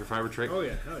 Microfiber trick. Oh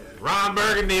yeah, hell yeah. Ron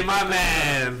Burgundy, my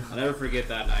man. I'll never forget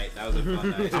that night. That was a fun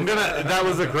night. That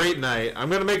was a great night. I'm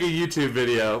gonna make a YouTube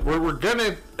video. We're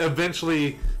gonna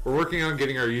eventually. We're working on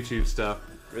getting our YouTube stuff.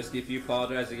 Risky, if you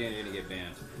apologize again, you're gonna get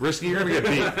banned. Risky, you're gonna get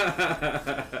beat.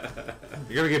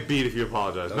 You're gonna get beat if you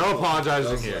apologize. No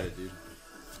apologizing here. It, dude.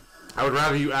 I would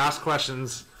rather you ask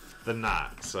questions than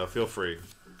not. So feel free.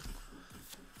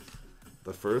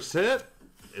 The first hit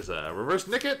is a reverse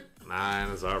nicket. 9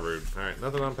 is our rude. All right,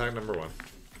 nothing on pack number 1.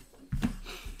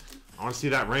 I want to see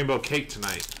that rainbow cake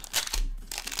tonight.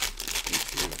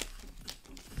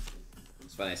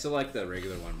 It's funny. I still like the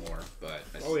regular one more, but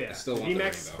I Yeah, still the want the VMAX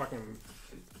rainbow. is fucking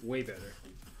way better.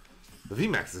 The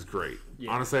VMAX is great.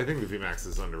 Yeah. Honestly, I think the VMAX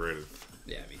is underrated.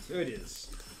 Yeah, me too. It is.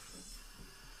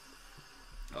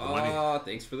 Oh,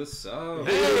 thanks for the sub.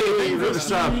 Hey, thank you for the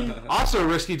sub. Also,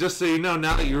 Risky, just so you know,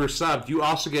 now that you're subbed, you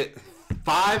also get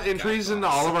 5 entries into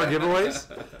all of our giveaways,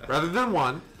 rather than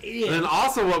 1. Yeah. And then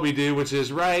also what we do, which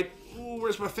is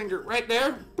where's my finger? Right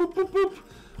there. Boop, boop,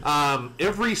 boop.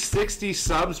 Every 60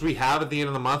 subs we have at the end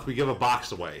of the month, we give a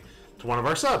box away to one of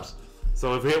our subs.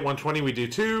 So if we hit 120, we do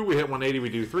 2. We hit 180, we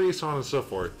do 3, so on and so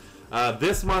forth.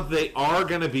 This month, they are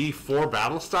going to be 4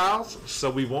 battle styles, so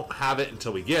we won't have it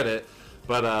until we get it.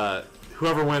 But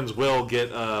whoever wins will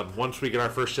get, once we get our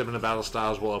first shipment of battle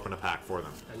styles, we'll open a pack for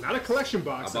them. And not a collection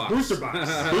box, a box. booster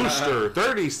box. Booster,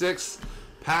 36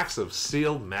 packs of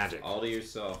sealed magic. All to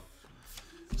yourself.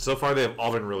 So far, they have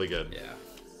all been really good. Yeah.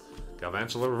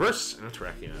 Galvantula reverse and a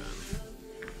Tracheon.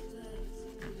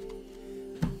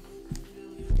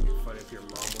 Funny if your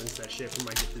mom wins that shit from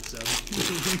my gifted sub.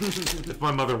 If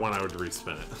my mother won, I would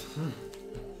respin it.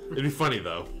 It'd be funny,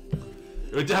 though.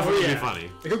 It would definitely be funny.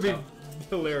 It would be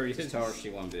hilarious. Just tell her she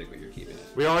won big, but you're keeping it.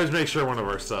 We always make sure one of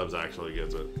our subs actually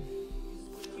gets it.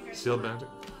 Sealed magic?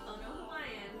 Oh no,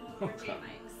 Hawaiian. Or J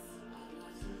Mike's.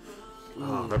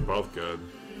 Oh, they're both good.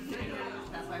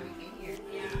 That's why we came here.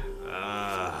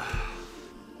 Yeah.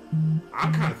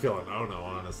 I'm kind of feeling Ono,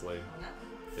 honestly.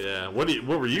 Yeah. What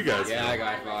were you guys? Yeah, I feeling?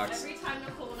 got Fox. Every time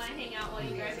Nicole and I hang out while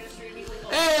you guys are streaming, we go.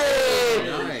 Hey!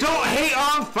 Nice. Don't hate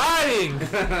on fighting!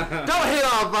 Don't hate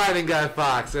on fighting, Guy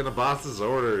Fox. And the boss's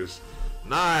orders.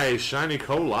 Nice, shiny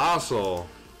colossal.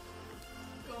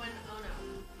 Going. Oh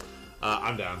no.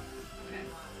 I'm down.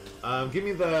 Okay. Give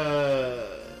me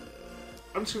the.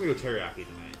 I'm just gonna go teriyaki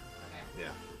tonight. Okay.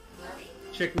 Yeah. Ready?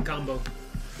 Chicken combo.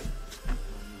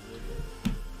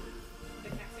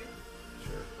 Big Mac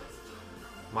soup.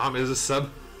 Mom is a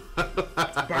sub.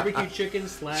 Barbecue chicken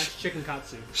 / chicken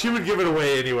katsu. She would give it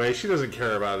away anyway. She doesn't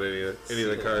care about any of the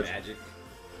Sealed cards. Magic.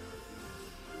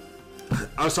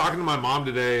 I was talking to my mom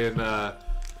today in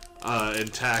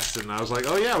text, and I was like,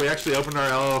 "Oh yeah, we actually opened our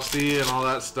LLC and all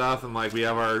that stuff, and like we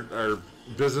have our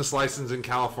business license in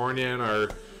California and our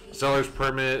seller's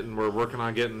permit, and we're working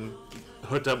on getting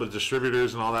hooked up with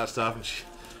distributors and all that stuff." And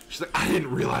she's like, "I didn't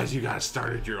realize you guys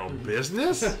started your own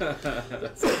business."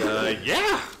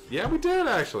 Yeah, we did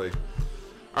actually.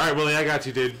 All right, Willie, I got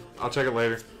you, dude. I'll check it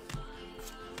later.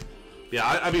 Yeah,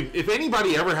 I mean, if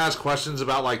anybody ever has questions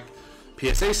about like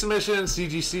PSA submissions,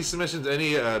 CGC submissions,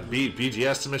 any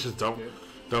BGS submissions, don't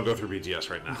go through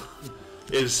BGS right now.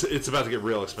 It's about to get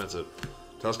real expensive.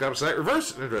 Telescopic sight,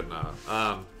 reverse, and retina.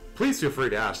 Please feel free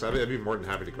to ask. I'd be more than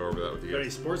happy to go over that with you. Got any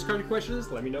sports card questions?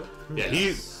 Let me know.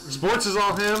 Yeah, sports is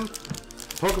all him.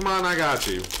 Pokemon, I got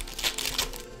you.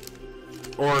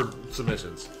 Or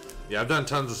submissions. Yeah, I've done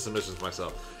tons of submissions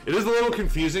myself. It is a little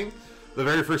confusing the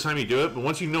very first time you do it, but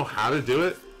once you know how to do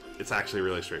it, it's actually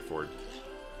really straightforward.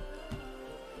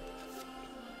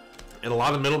 And a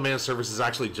lot of middleman services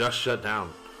actually just shut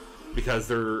down because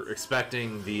they're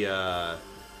expecting the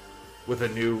with a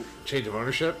new change of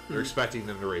ownership, they're expecting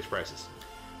them to raise prices.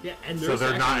 Yeah, and so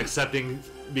they're not accepting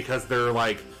because they're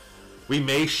like, we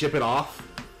may ship it off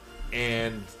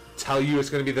and tell you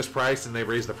it's going to be this price, and they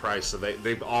raise the price, so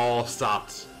they've all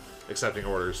stopped accepting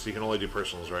orders. So you can only do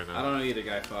personals right now. I don't know either,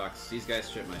 Guy Fox. These guys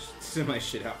ship my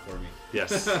shit out for me.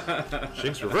 Yes.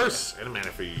 Shinx reverse and a mana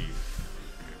fee.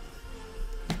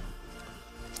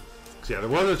 So yeah, there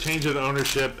was a change of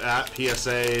ownership at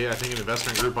PSA. I think an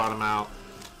investment group bought them out.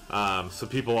 So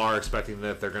people are expecting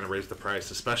that they're going to raise the price,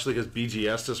 especially because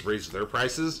BGS just raised their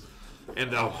prices,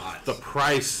 and the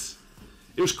price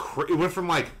it went from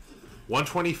like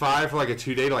 125 for like a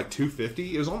 2-day to like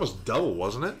 250. It was almost double,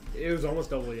 wasn't it? It was almost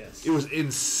double, yes. It was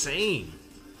insane.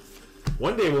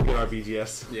 One day we'll get our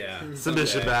BGS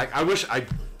submission back. I wish I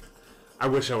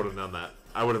would have done that.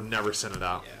 I would have never sent it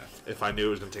out if I knew it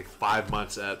was going to take 5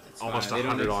 months at almost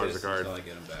 $100 a card. Until I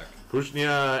get them back.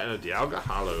 Pushnia and a Dialga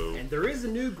Hollow. And there is a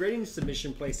new grading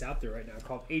submission place out there right now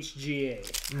called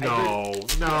HGA. No.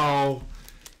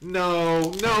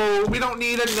 We don't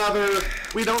need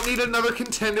another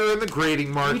contender in the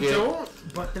grading market. We don't,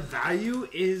 but the value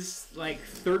is like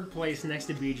third place next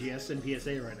to BGS and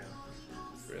PSA right now.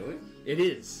 Really? It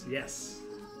is, yes.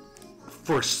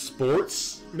 For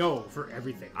sports? No, for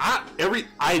everything. I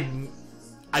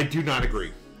do not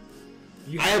agree.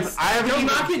 I'm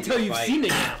not going to tell you've seen it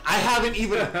yet. I haven't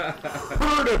even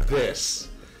heard of this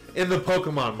in the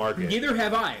Pokemon market. Neither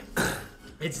have I.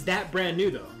 It's that brand new,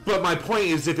 though. But my point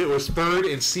is, if it was third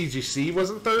and CGC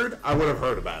wasn't third, I would have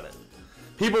heard about it.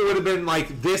 People would have been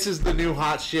like, this is the new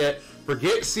hot shit.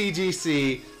 Forget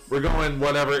CGC. We're going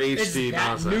whatever HD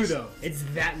nonsense. It's that new, though. It's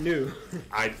that new.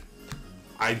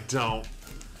 I don't.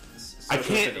 I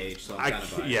can't. Age, so I'm kind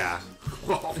of biased. Yeah.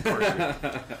 Well, of course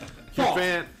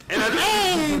fan. And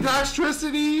an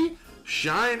Electricity,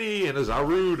 Shiny, and a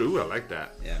Zarude. Ooh, I like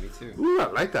that. Yeah, me too. Ooh, I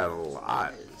like that a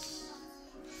lot.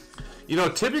 You know,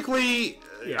 typically,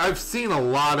 I've seen a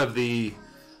lot of the...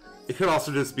 It could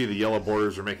also just be the yellow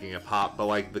borders are making it pop, but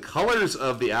like the colors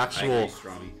of the actual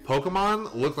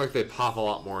Pokemon look like they pop a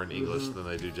lot more in English than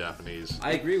they do Japanese.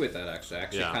 I agree with that, actually. I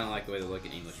actually kind of like the way they look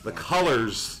in English. The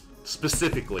colors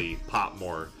specifically pop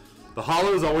more. The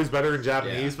holo is always better in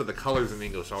Japanese, but the colors in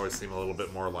English always seem a little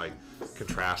bit more like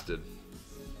contrasted.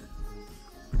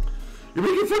 You're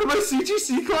making fun of my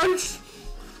CGC cards?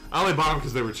 I only bought them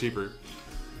because they were cheaper.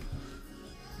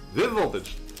 Vivid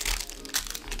Voltage.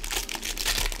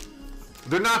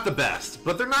 They're not the best,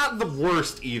 but they're not the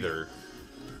worst either.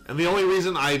 And the only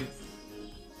reason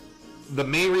the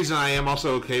main reason I am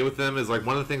also okay with them is like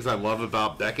one of the things I love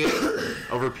about Beckett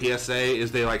over PSA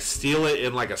is they like steal it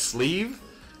in like a sleeve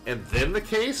and then the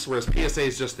case, whereas PSA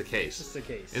is just the case. Just the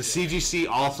case. And CGC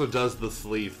also does the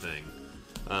sleeve thing.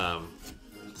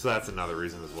 So that's another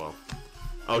reason as well.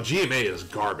 Oh, GMA is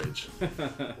garbage.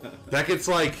 Beckett's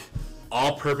like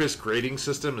all-purpose grading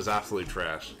system is absolutely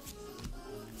trash.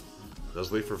 Does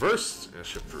leaf reverse and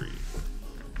ship 3.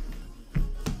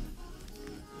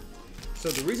 So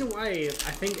the reason why I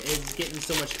think it's getting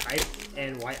so much hype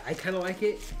and why I kind of like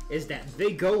it is that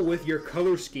they go with your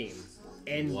color scheme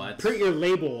and print your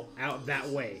label out that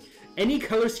way. Any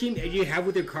color scheme that you have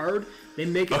with your card, they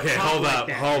make it pop hold like up,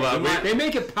 that. hold up. They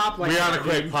make it pop like that. We're on a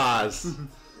quick pause.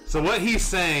 So what he's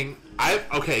saying,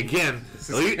 again,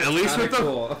 at least with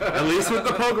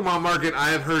the Pokemon market, I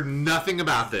have heard nothing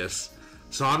about this.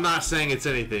 So I'm not saying it's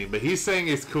anything, but he's saying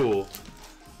it's cool.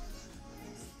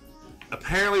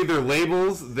 Apparently their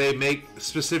labels, they make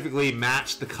specifically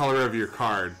match the color of your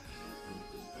card.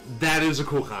 That is a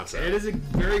cool concept. It is a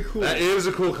very cool. That is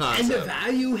a cool concept. And the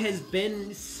value has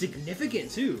been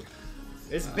significant too.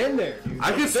 It's been there, dude.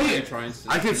 I can see it.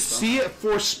 I can see it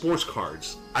for sports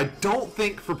cards. I don't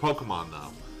think for Pokemon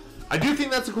though. I do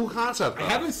think that's a cool concept though. I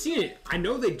haven't seen it. I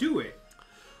know they do it.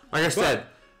 Like I said,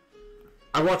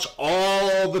 I watch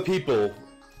all the people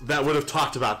that would have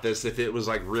talked about this if it was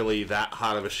like really that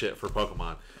hot of a shit for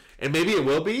Pokemon. And maybe it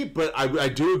will be, but I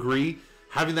do agree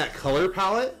having that color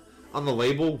palette on the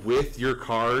label with your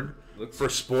card for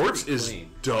sports is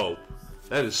dope.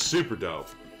 That is super dope.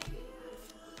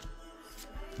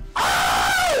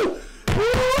 Oh! Oh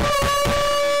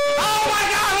my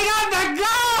god, we got the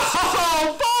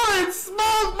goal! Forward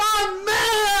smoke, my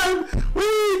man! We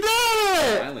did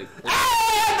it! And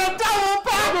the double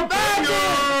pop back!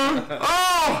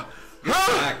 Oh!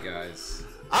 Back, guys.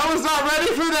 I was not ready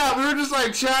for that. We were just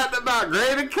like chatting about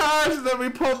graded cards and then we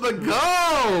pulled the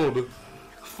gold!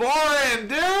 foreign,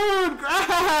 dude!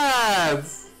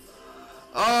 Congrats!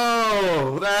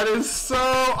 Oh, that is so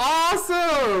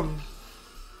awesome!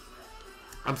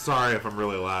 I'm sorry if I'm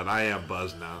really loud. I am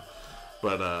buzzed now.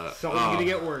 But, it's only gonna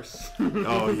get worse.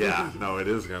 Oh, yeah. No, it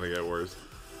is gonna get worse.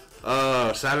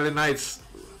 Saturday nights,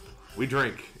 we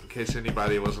drink, in case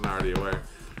anybody wasn't already aware.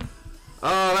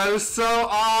 Oh, that is so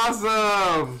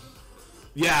awesome!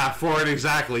 Yeah, for it,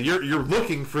 exactly. You're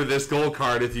looking for this gold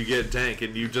card if you get Dank,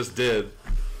 and you just did.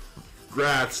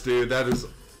 Congrats, dude. That is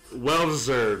well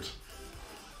deserved.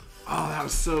 Oh, that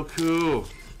was so cool.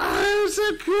 Oh, that was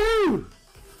so cool.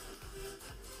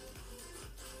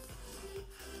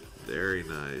 Very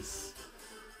nice.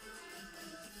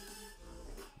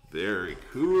 Very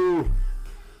cool.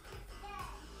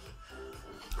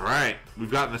 Alright,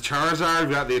 we've gotten the Charizard,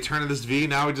 we've got the Eternatus V,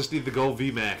 now we just need the Gold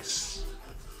VMAX.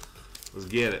 Let's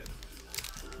get it.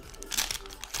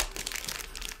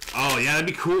 Oh yeah, that'd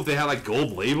be cool if they had like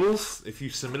gold labels. If you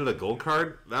submitted a gold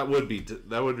card, that would be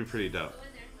pretty dope.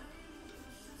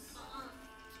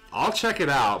 I'll check it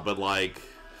out, but like,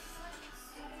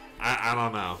 I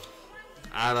don't know.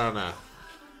 I don't know.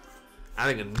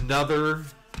 Adding another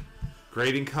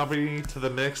grading company to the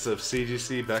mix of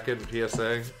CGC, Beckett, and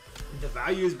PSA. The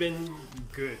value has been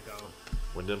good though.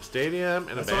 Wyndham Stadium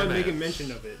and that's why I'm making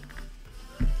mention of it.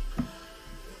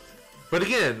 But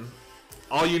again,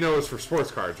 all you know is for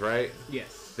sports cards, right?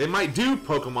 Yes. They might do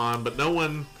Pokemon, but no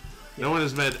one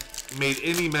has made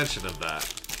any mention of that.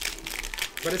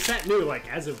 But it's that new, like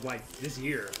as of like this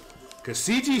year. Because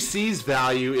CGC's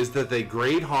value is that they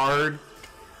grade hard,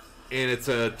 and it's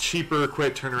a cheaper,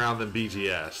 quick turnaround than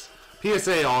BGS.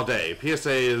 PSA all day.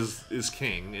 PSA is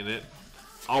king, and it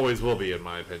always will be, in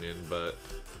my opinion. But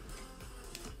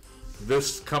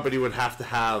this company would have to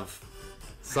have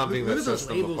something that sets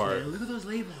them apart. Man. Look at those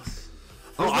labels.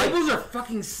 Those labels are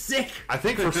fucking sick. I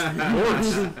think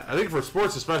for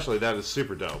sports, especially, that is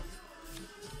super dope.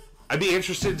 I'd be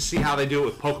interested to see how they do it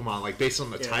with Pokemon, like based on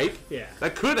the type. Yeah.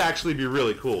 That could actually be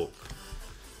really cool.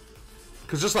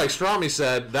 Because just like Strami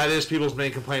said, that is people's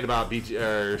main complaint about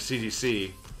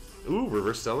CGC. Ooh,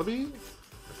 Reverse Celebi?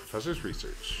 Professor's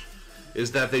research.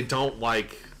 Is that they don't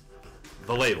like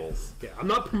the labels. Yeah, I'm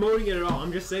not promoting it at all.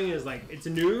 I'm just saying it's like, it's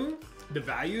new. The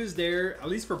value is there, at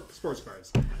least for sports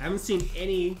cards. I haven't seen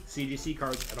any CGC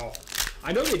cards at all.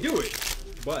 I know they do it,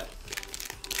 but...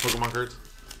 Pokemon cards?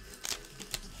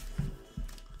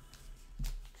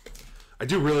 I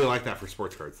do really like that for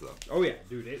sports cards, though. Oh yeah,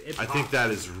 dude, it's I think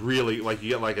that is really like you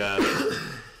get like a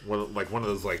one of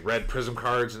those like red prism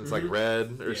cards, and it's like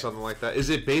red or something like that.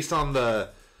 Is it based on the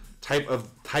type of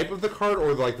the card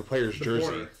or like the player's jersey?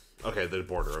 Border. Okay, the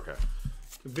border. Okay.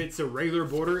 If it's a regular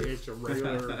border, it's a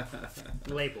regular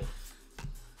label.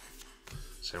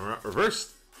 Samurai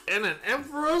reversed and an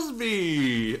Emperor's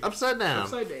Bee upside down.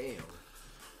 Upside down.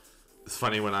 It's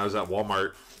funny, when I was at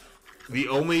Walmart, the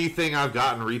only thing I've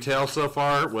gotten retail so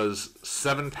far was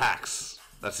 7 packs.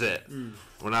 That's it.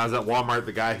 When I was at Walmart,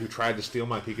 the guy who tried to steal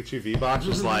my Pikachu V-Box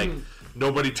was like,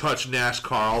 nobody touch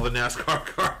NASCAR. All the NASCAR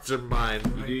cards are mine.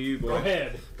 You do you, boy. Go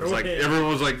ahead. Go It's like, ahead.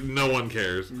 everyone was like, no one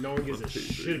cares. No one gives a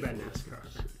shit about NASCAR.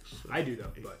 I do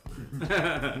though, but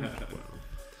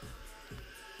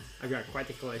I've got quite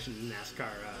the collection of NASCAR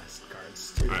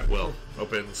cards too. Alright, well,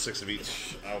 open 6 of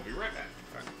each. I'll be right back.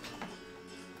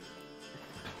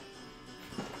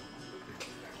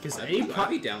 Because I'd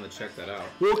be down to check that out.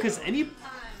 well, because any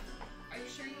Are you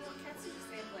sure you want katsu? Because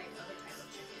they have like other types of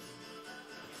chicken,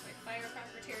 like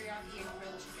firecracker, teriyaki, and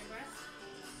grilled chicken breast.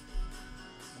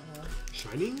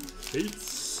 Shining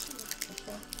Fates.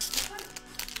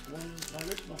 One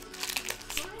original.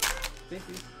 Thank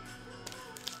you.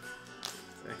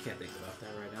 I can't think about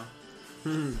that right now.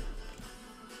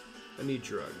 I need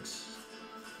drugs.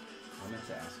 I meant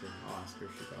to ask her. I'll ask her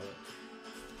if she got it.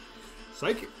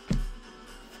 Psychic.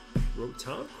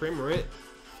 Rotom, Cramorant,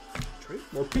 Trade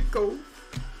Morpico,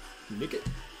 Nicket,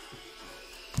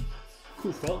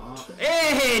 Kufant.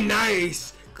 Hey,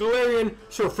 nice! Galarian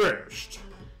Surfetched.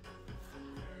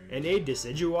 And a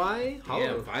Decidueye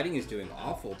Hollow. Yeah, fighting is doing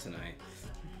awful tonight.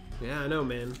 Yeah, I know,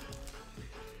 man.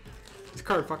 This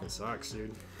card fucking sucks,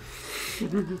 dude.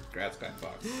 Congrats, Guy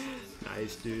Fox.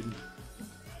 Nice, dude.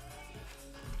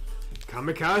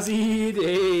 Kamikaze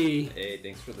Day. Hey,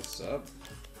 thanks for the sub.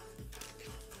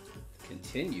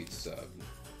 Continued sub.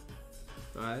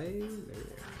 There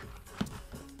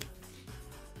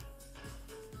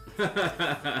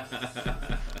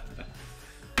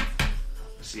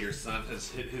See, your son has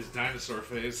hit his dinosaur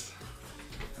phase.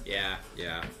 Yeah.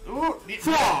 Ooh,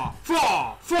 Fall!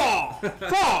 Well,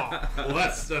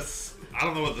 that's I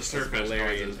don't know what the surf noise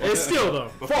is. It's still though.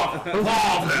 Fall!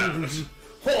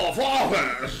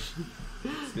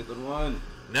 Smith and one.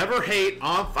 Never hate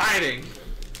on fighting.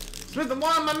 Smith and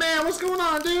one, my man. What's going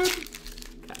on, dude?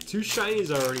 Got 2 shinies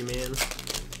already, man.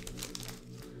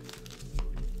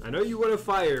 I know you want to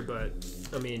fire, but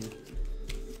I mean,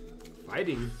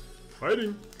 fighting.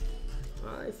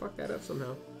 I fucked that up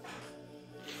somehow.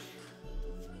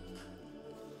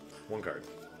 1 card.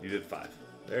 You did 5.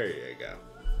 There you go.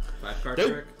 5 card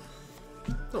Dude. trick.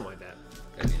 Don't like that.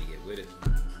 Guys gonna get with it.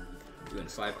 Doing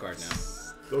 5 card now.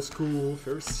 That's cool.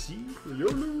 First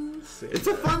YOLO. It's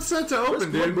a fun set to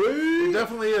open, dude. It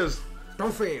definitely is.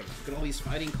 Don't fam. Look at all these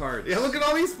fighting cards. Yeah, look at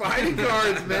all these fighting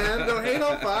cards, man. Don't hate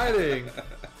on fighting.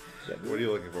 What are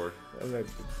you looking for? That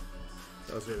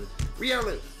was really.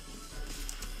 Riolu.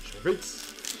 Rates.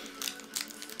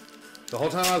 The whole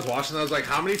time I was watching, I was like,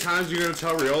 how many times are you going to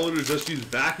tell Riolu to just use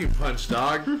Vacuum Punch,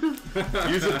 dog?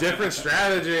 Use a different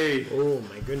strategy. Oh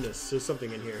my goodness, there's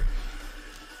something in here.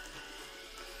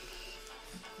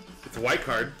 It's a white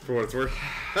card, for what it's worth.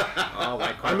 Oh,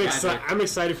 white card. I'm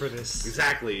excited for this.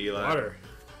 Exactly, Eli. Water.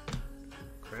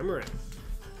 Cramorant.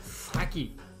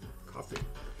 Flacky. Coffee.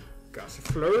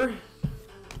 Gossifleur.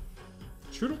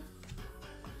 Choodle.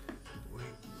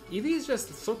 Eevee is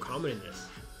just so common in this.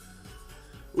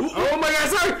 Ooh, oh my god,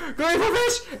 sorry! Going for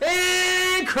fish!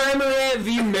 And Cramorant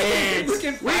v Max!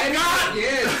 We got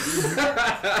it!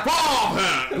 Ball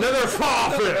hat! Another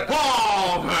fall fit!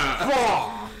 Ball hat!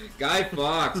 Ball! Guy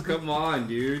Fox, come on,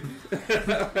 dude.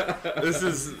 This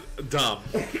is dumb.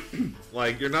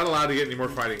 Like, you're not allowed to get any more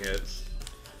fighting hits.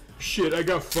 Shit, I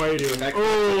got fighting. All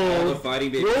Oh! the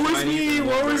fighting baby. Woe is me!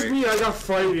 Woe is me! I got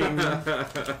fighting!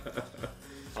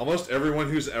 Almost everyone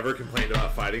who's ever complained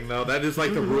about fighting, though, that is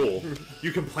like the rule.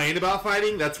 You complain about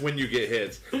fighting, that's when you get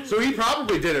hits. So he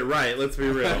probably did it right, let's be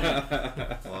real.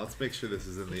 Well, let's make sure this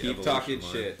is in the Keep evolution talking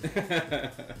line. shit.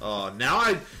 Oh, now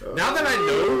that I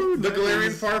know the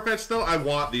Galarian Farfetch, though, I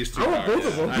want these 2 I want cards. both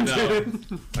of them. I know.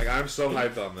 Like, I'm so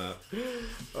hyped on that.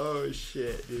 Oh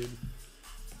shit, dude.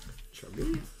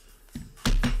 Charmeleon.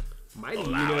 Mighty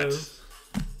Allow it.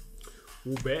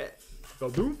 Woobat.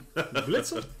 Veldoom.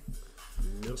 Blitzer.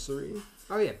 Nursery.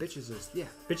 Oh yeah, bitches is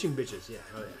bitching bitches, yeah.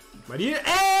 Oh yeah. Mighty.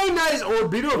 Hey, nice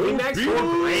Orbital VMAX for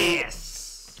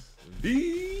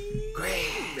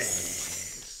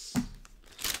Grass.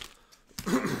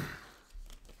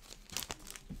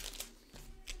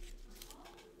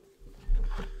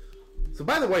 So,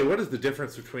 by the way, what is the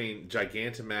difference between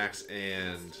Gigantamax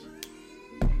and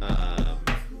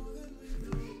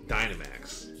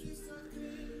Dynamax?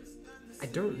 I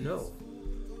don't know.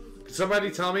 Can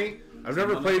somebody tell me? I've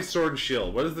never played Sword and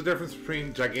Shield. What is the difference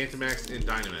between Gigantamax and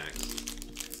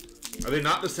Dynamax? Are they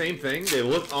not the same thing? They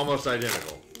look almost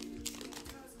identical.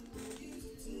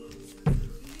 I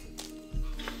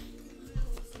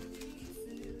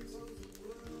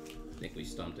think we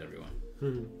stumped everyone.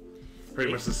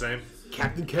 Pretty much the same.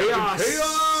 Captain Chaos.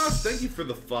 Chaos! Thank you for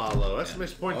the follow.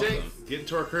 Exclamation point awesome. date. Get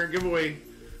into our current giveaway,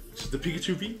 which is the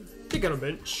Pikachu V. Take on a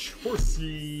bench.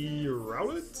 Horsey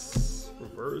Rowlet.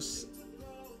 Reverse.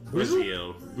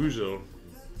 Boozle. Buzo.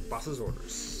 Boss's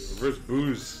orders. Reverse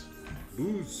Booze.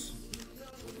 Booze.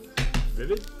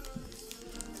 Vivid.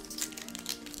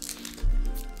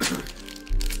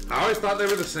 I always thought they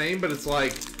were the same, but it's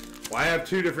like, why have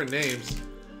 2 different names?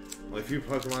 Only a few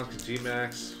Pokemon can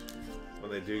G-Max. When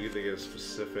they do, they get a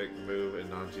specific move in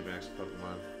non-G-Max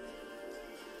Pokemon.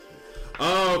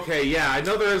 Oh, okay, yeah. I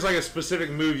know there's like a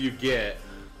specific move you get.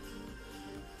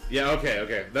 Yeah,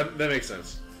 okay. That makes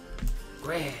sense.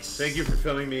 Grass. Thank you for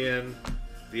filling me in.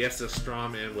 The SS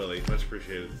Strom and Willie. Much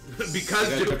appreciated.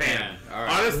 Because Japan. All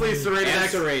right. Honestly, Serrated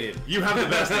X, Serrated. you have the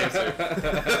best answer.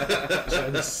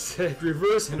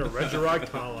 Reverse and a Regirock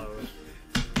Hollow.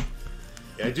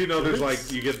 Yeah, I do know there's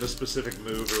like, you get the specific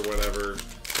move or whatever.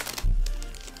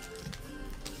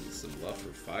 Need some love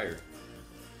for fire.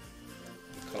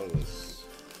 Colorless.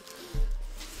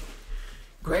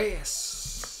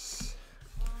 Grass.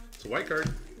 It's a white card.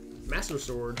 Master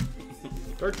Sword.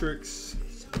 Dartrix.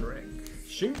 Spinrag.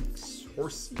 Shinx.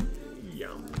 Horsey.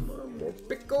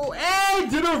 Morpeko. Hey!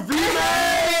 Did a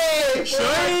VMAX!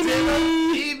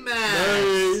 Shiny!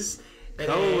 Nice!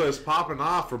 Colorless popping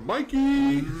off for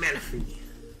Mikey. Manaphy.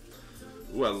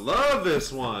 Ooh, I love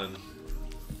this one.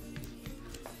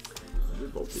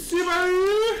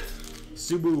 Subaru.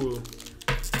 Subaru.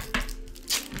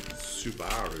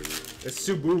 It's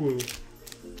Subaru.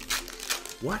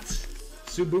 What?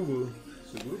 Subaru.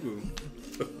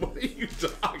 What are you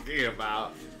talking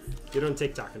about? You don't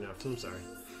TikTok enough. I'm sorry.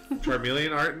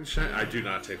 Charmeleon art and shiny? I do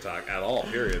not TikTok at all,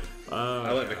 period.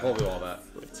 I let Nicole do all that.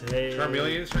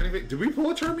 Charmeleon shiny face? Did we pull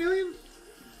a Charmeleon?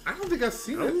 I don't think I've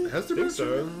seen it. Has there been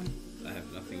so. I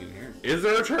have nothing in here. Is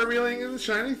there a Charmeleon in the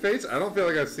shiny face? I don't feel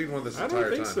like I've seen one this entire time. I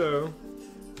don't think so.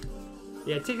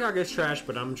 Yeah, TikTok is trash,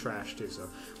 but I'm trash too, so.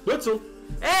 Blitzel.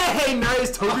 Hey,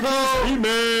 nice Togekiss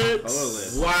remix!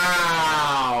 Colorless.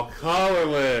 Wow,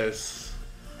 colorless.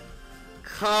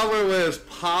 Colorless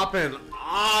popping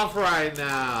off right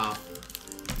now.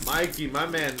 Mikey, my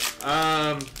man.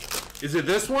 Is it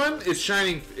this one? It's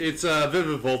shining. It's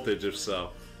Vivid Voltage, if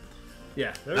so.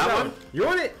 Yeah, there That we go. one? You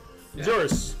want it? It's Yeah.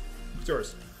 yours. It's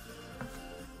yours.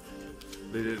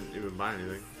 They didn't even buy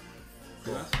anything.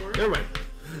 You asked for it? Never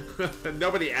mind.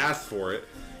 Nobody asked for it.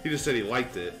 He just said he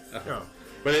liked it. Oh.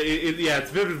 But yeah,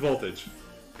 it's Vivid Voltage.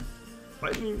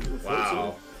 Lightning.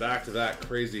 Wow. Back to that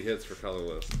crazy hits for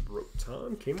colorless.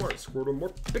 Rotom, Kmart, Squirtle,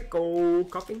 Morpeko,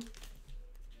 Coughing.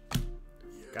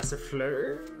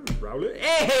 Gossifleur, Rowlet.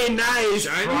 Hey, nice!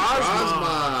 Shiny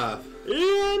Frosmoth. Frosmoth.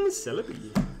 And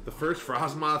Celebi. The first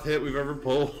Frosmoth hit we've ever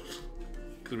pulled.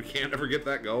 Because we can't ever get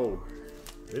that gold.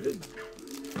 Vivid.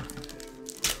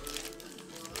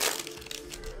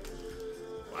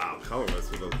 Wow,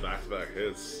 colorless with those back-to-back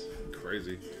hits.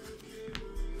 Crazy.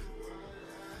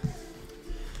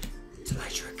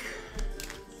 Electric.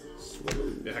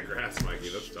 Swallow. Yeah, grass, Mikey.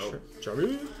 That's dope.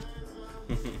 Charmeleon.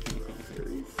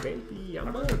 Very fancy.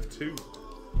 I'm gonna have two.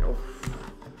 No.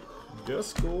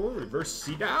 Duskull, reverse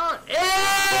seed out.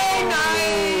 Hey,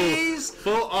 nice!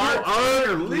 Full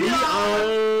art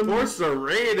Leon. Force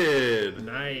rated.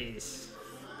 Nice.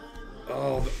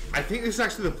 Oh, I think this is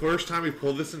actually the first time we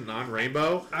pulled this in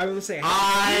non-rainbow. I was gonna say,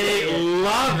 I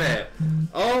love it.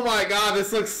 Oh my god,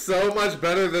 this looks so much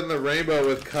better than the rainbow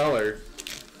with color.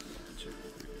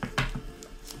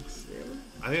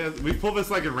 I think we pulled this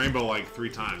like in rainbow like 3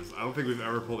 times. I don't think we've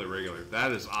ever pulled it regular.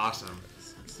 That is awesome.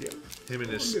 Him in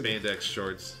his spandex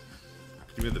shorts.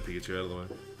 Can you move the Pikachu out of the way?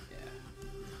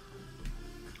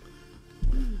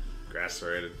 Yeah. Grass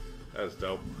rated. That is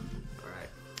dope. alright.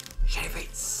 Shiny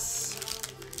Fates.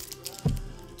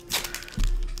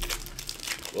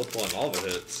 We'll pull in all the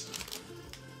hits.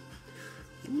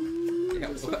 Yeah,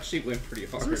 well, actually went pretty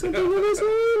hard. There's something with this one.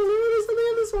 There's something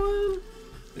with this one.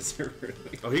 Is there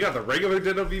really? Oh, he got the regular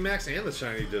Ditto VMAX and the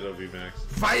shiny Ditto VMAX.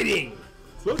 Fighting!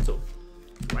 Floatzel.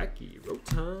 Wacky.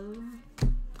 Rotom.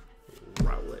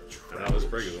 Rowlet. And that was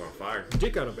Sprig is on fire.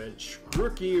 Dick on a bench.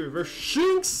 Rookie. Reverse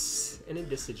Shinx. And a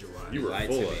Decidueye. You were lied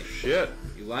full to of me. shit.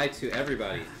 You lied to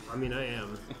everybody. I mean, I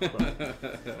am. But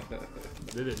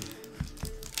Vivid.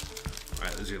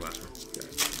 Alright, this is your last one.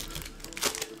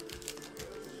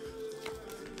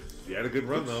 You had a good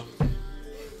run though.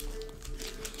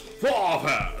 Fall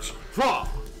pass! Fall.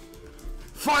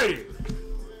 Fighting.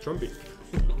 Trumpy.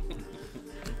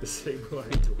 The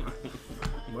Sableye.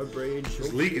 My brain.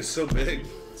 This leak is so big.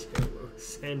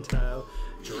 Sandile.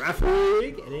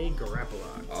 Giraffig. And a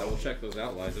Grapploct. I will check those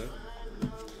out, Liza.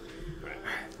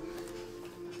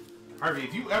 Harvey,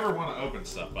 if you ever want to open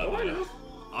stuff, by the way,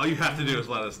 all you have to do is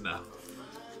let us know.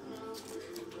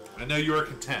 I know you are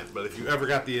content, but if you ever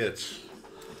got the itch.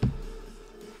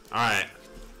 Alright.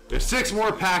 There's 6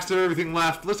 more packs of everything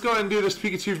left. Let's go ahead and do this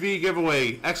Pikachu V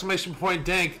giveaway. Exclamation point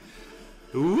dank.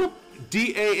 Whoop.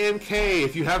 D-A-N-K.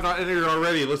 If you have not entered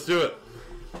already, let's do it.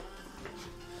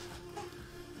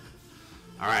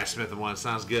 Alright, Smith and One.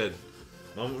 Sounds good.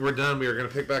 The moment we're done, we are going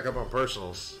to pick back up on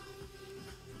personals.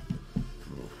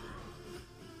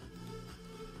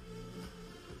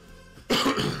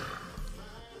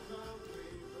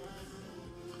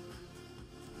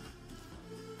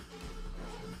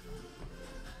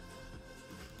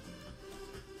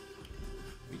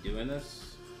 We doing this?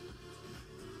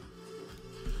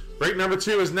 Break number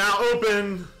 2 is now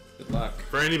open Good luck.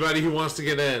 for anybody who wants to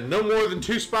get in. No more than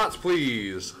 2 spots,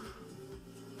 please.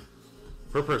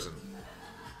 Per person.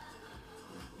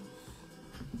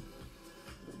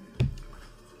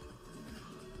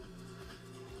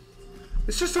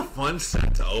 It's just a fun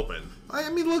set to open.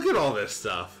 I mean, look at all this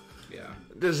stuff. Yeah.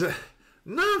 There's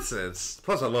nonsense.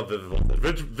 Plus, I love Vivid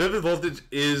Voltage. Vivid Voltage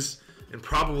is and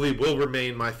probably will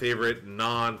remain my favorite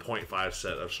non-.5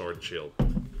 set of Sword and Shield.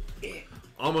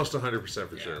 Almost 100%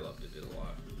 for Yeah, sure. I loved it a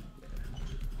lot.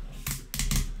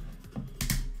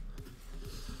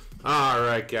 All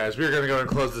right, guys, we're gonna go and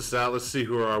close this out. Let's see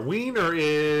who our wiener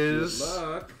is. Good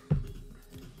luck.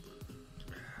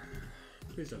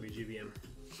 Please don't be GBM.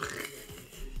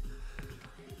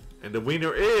 And the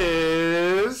wiener is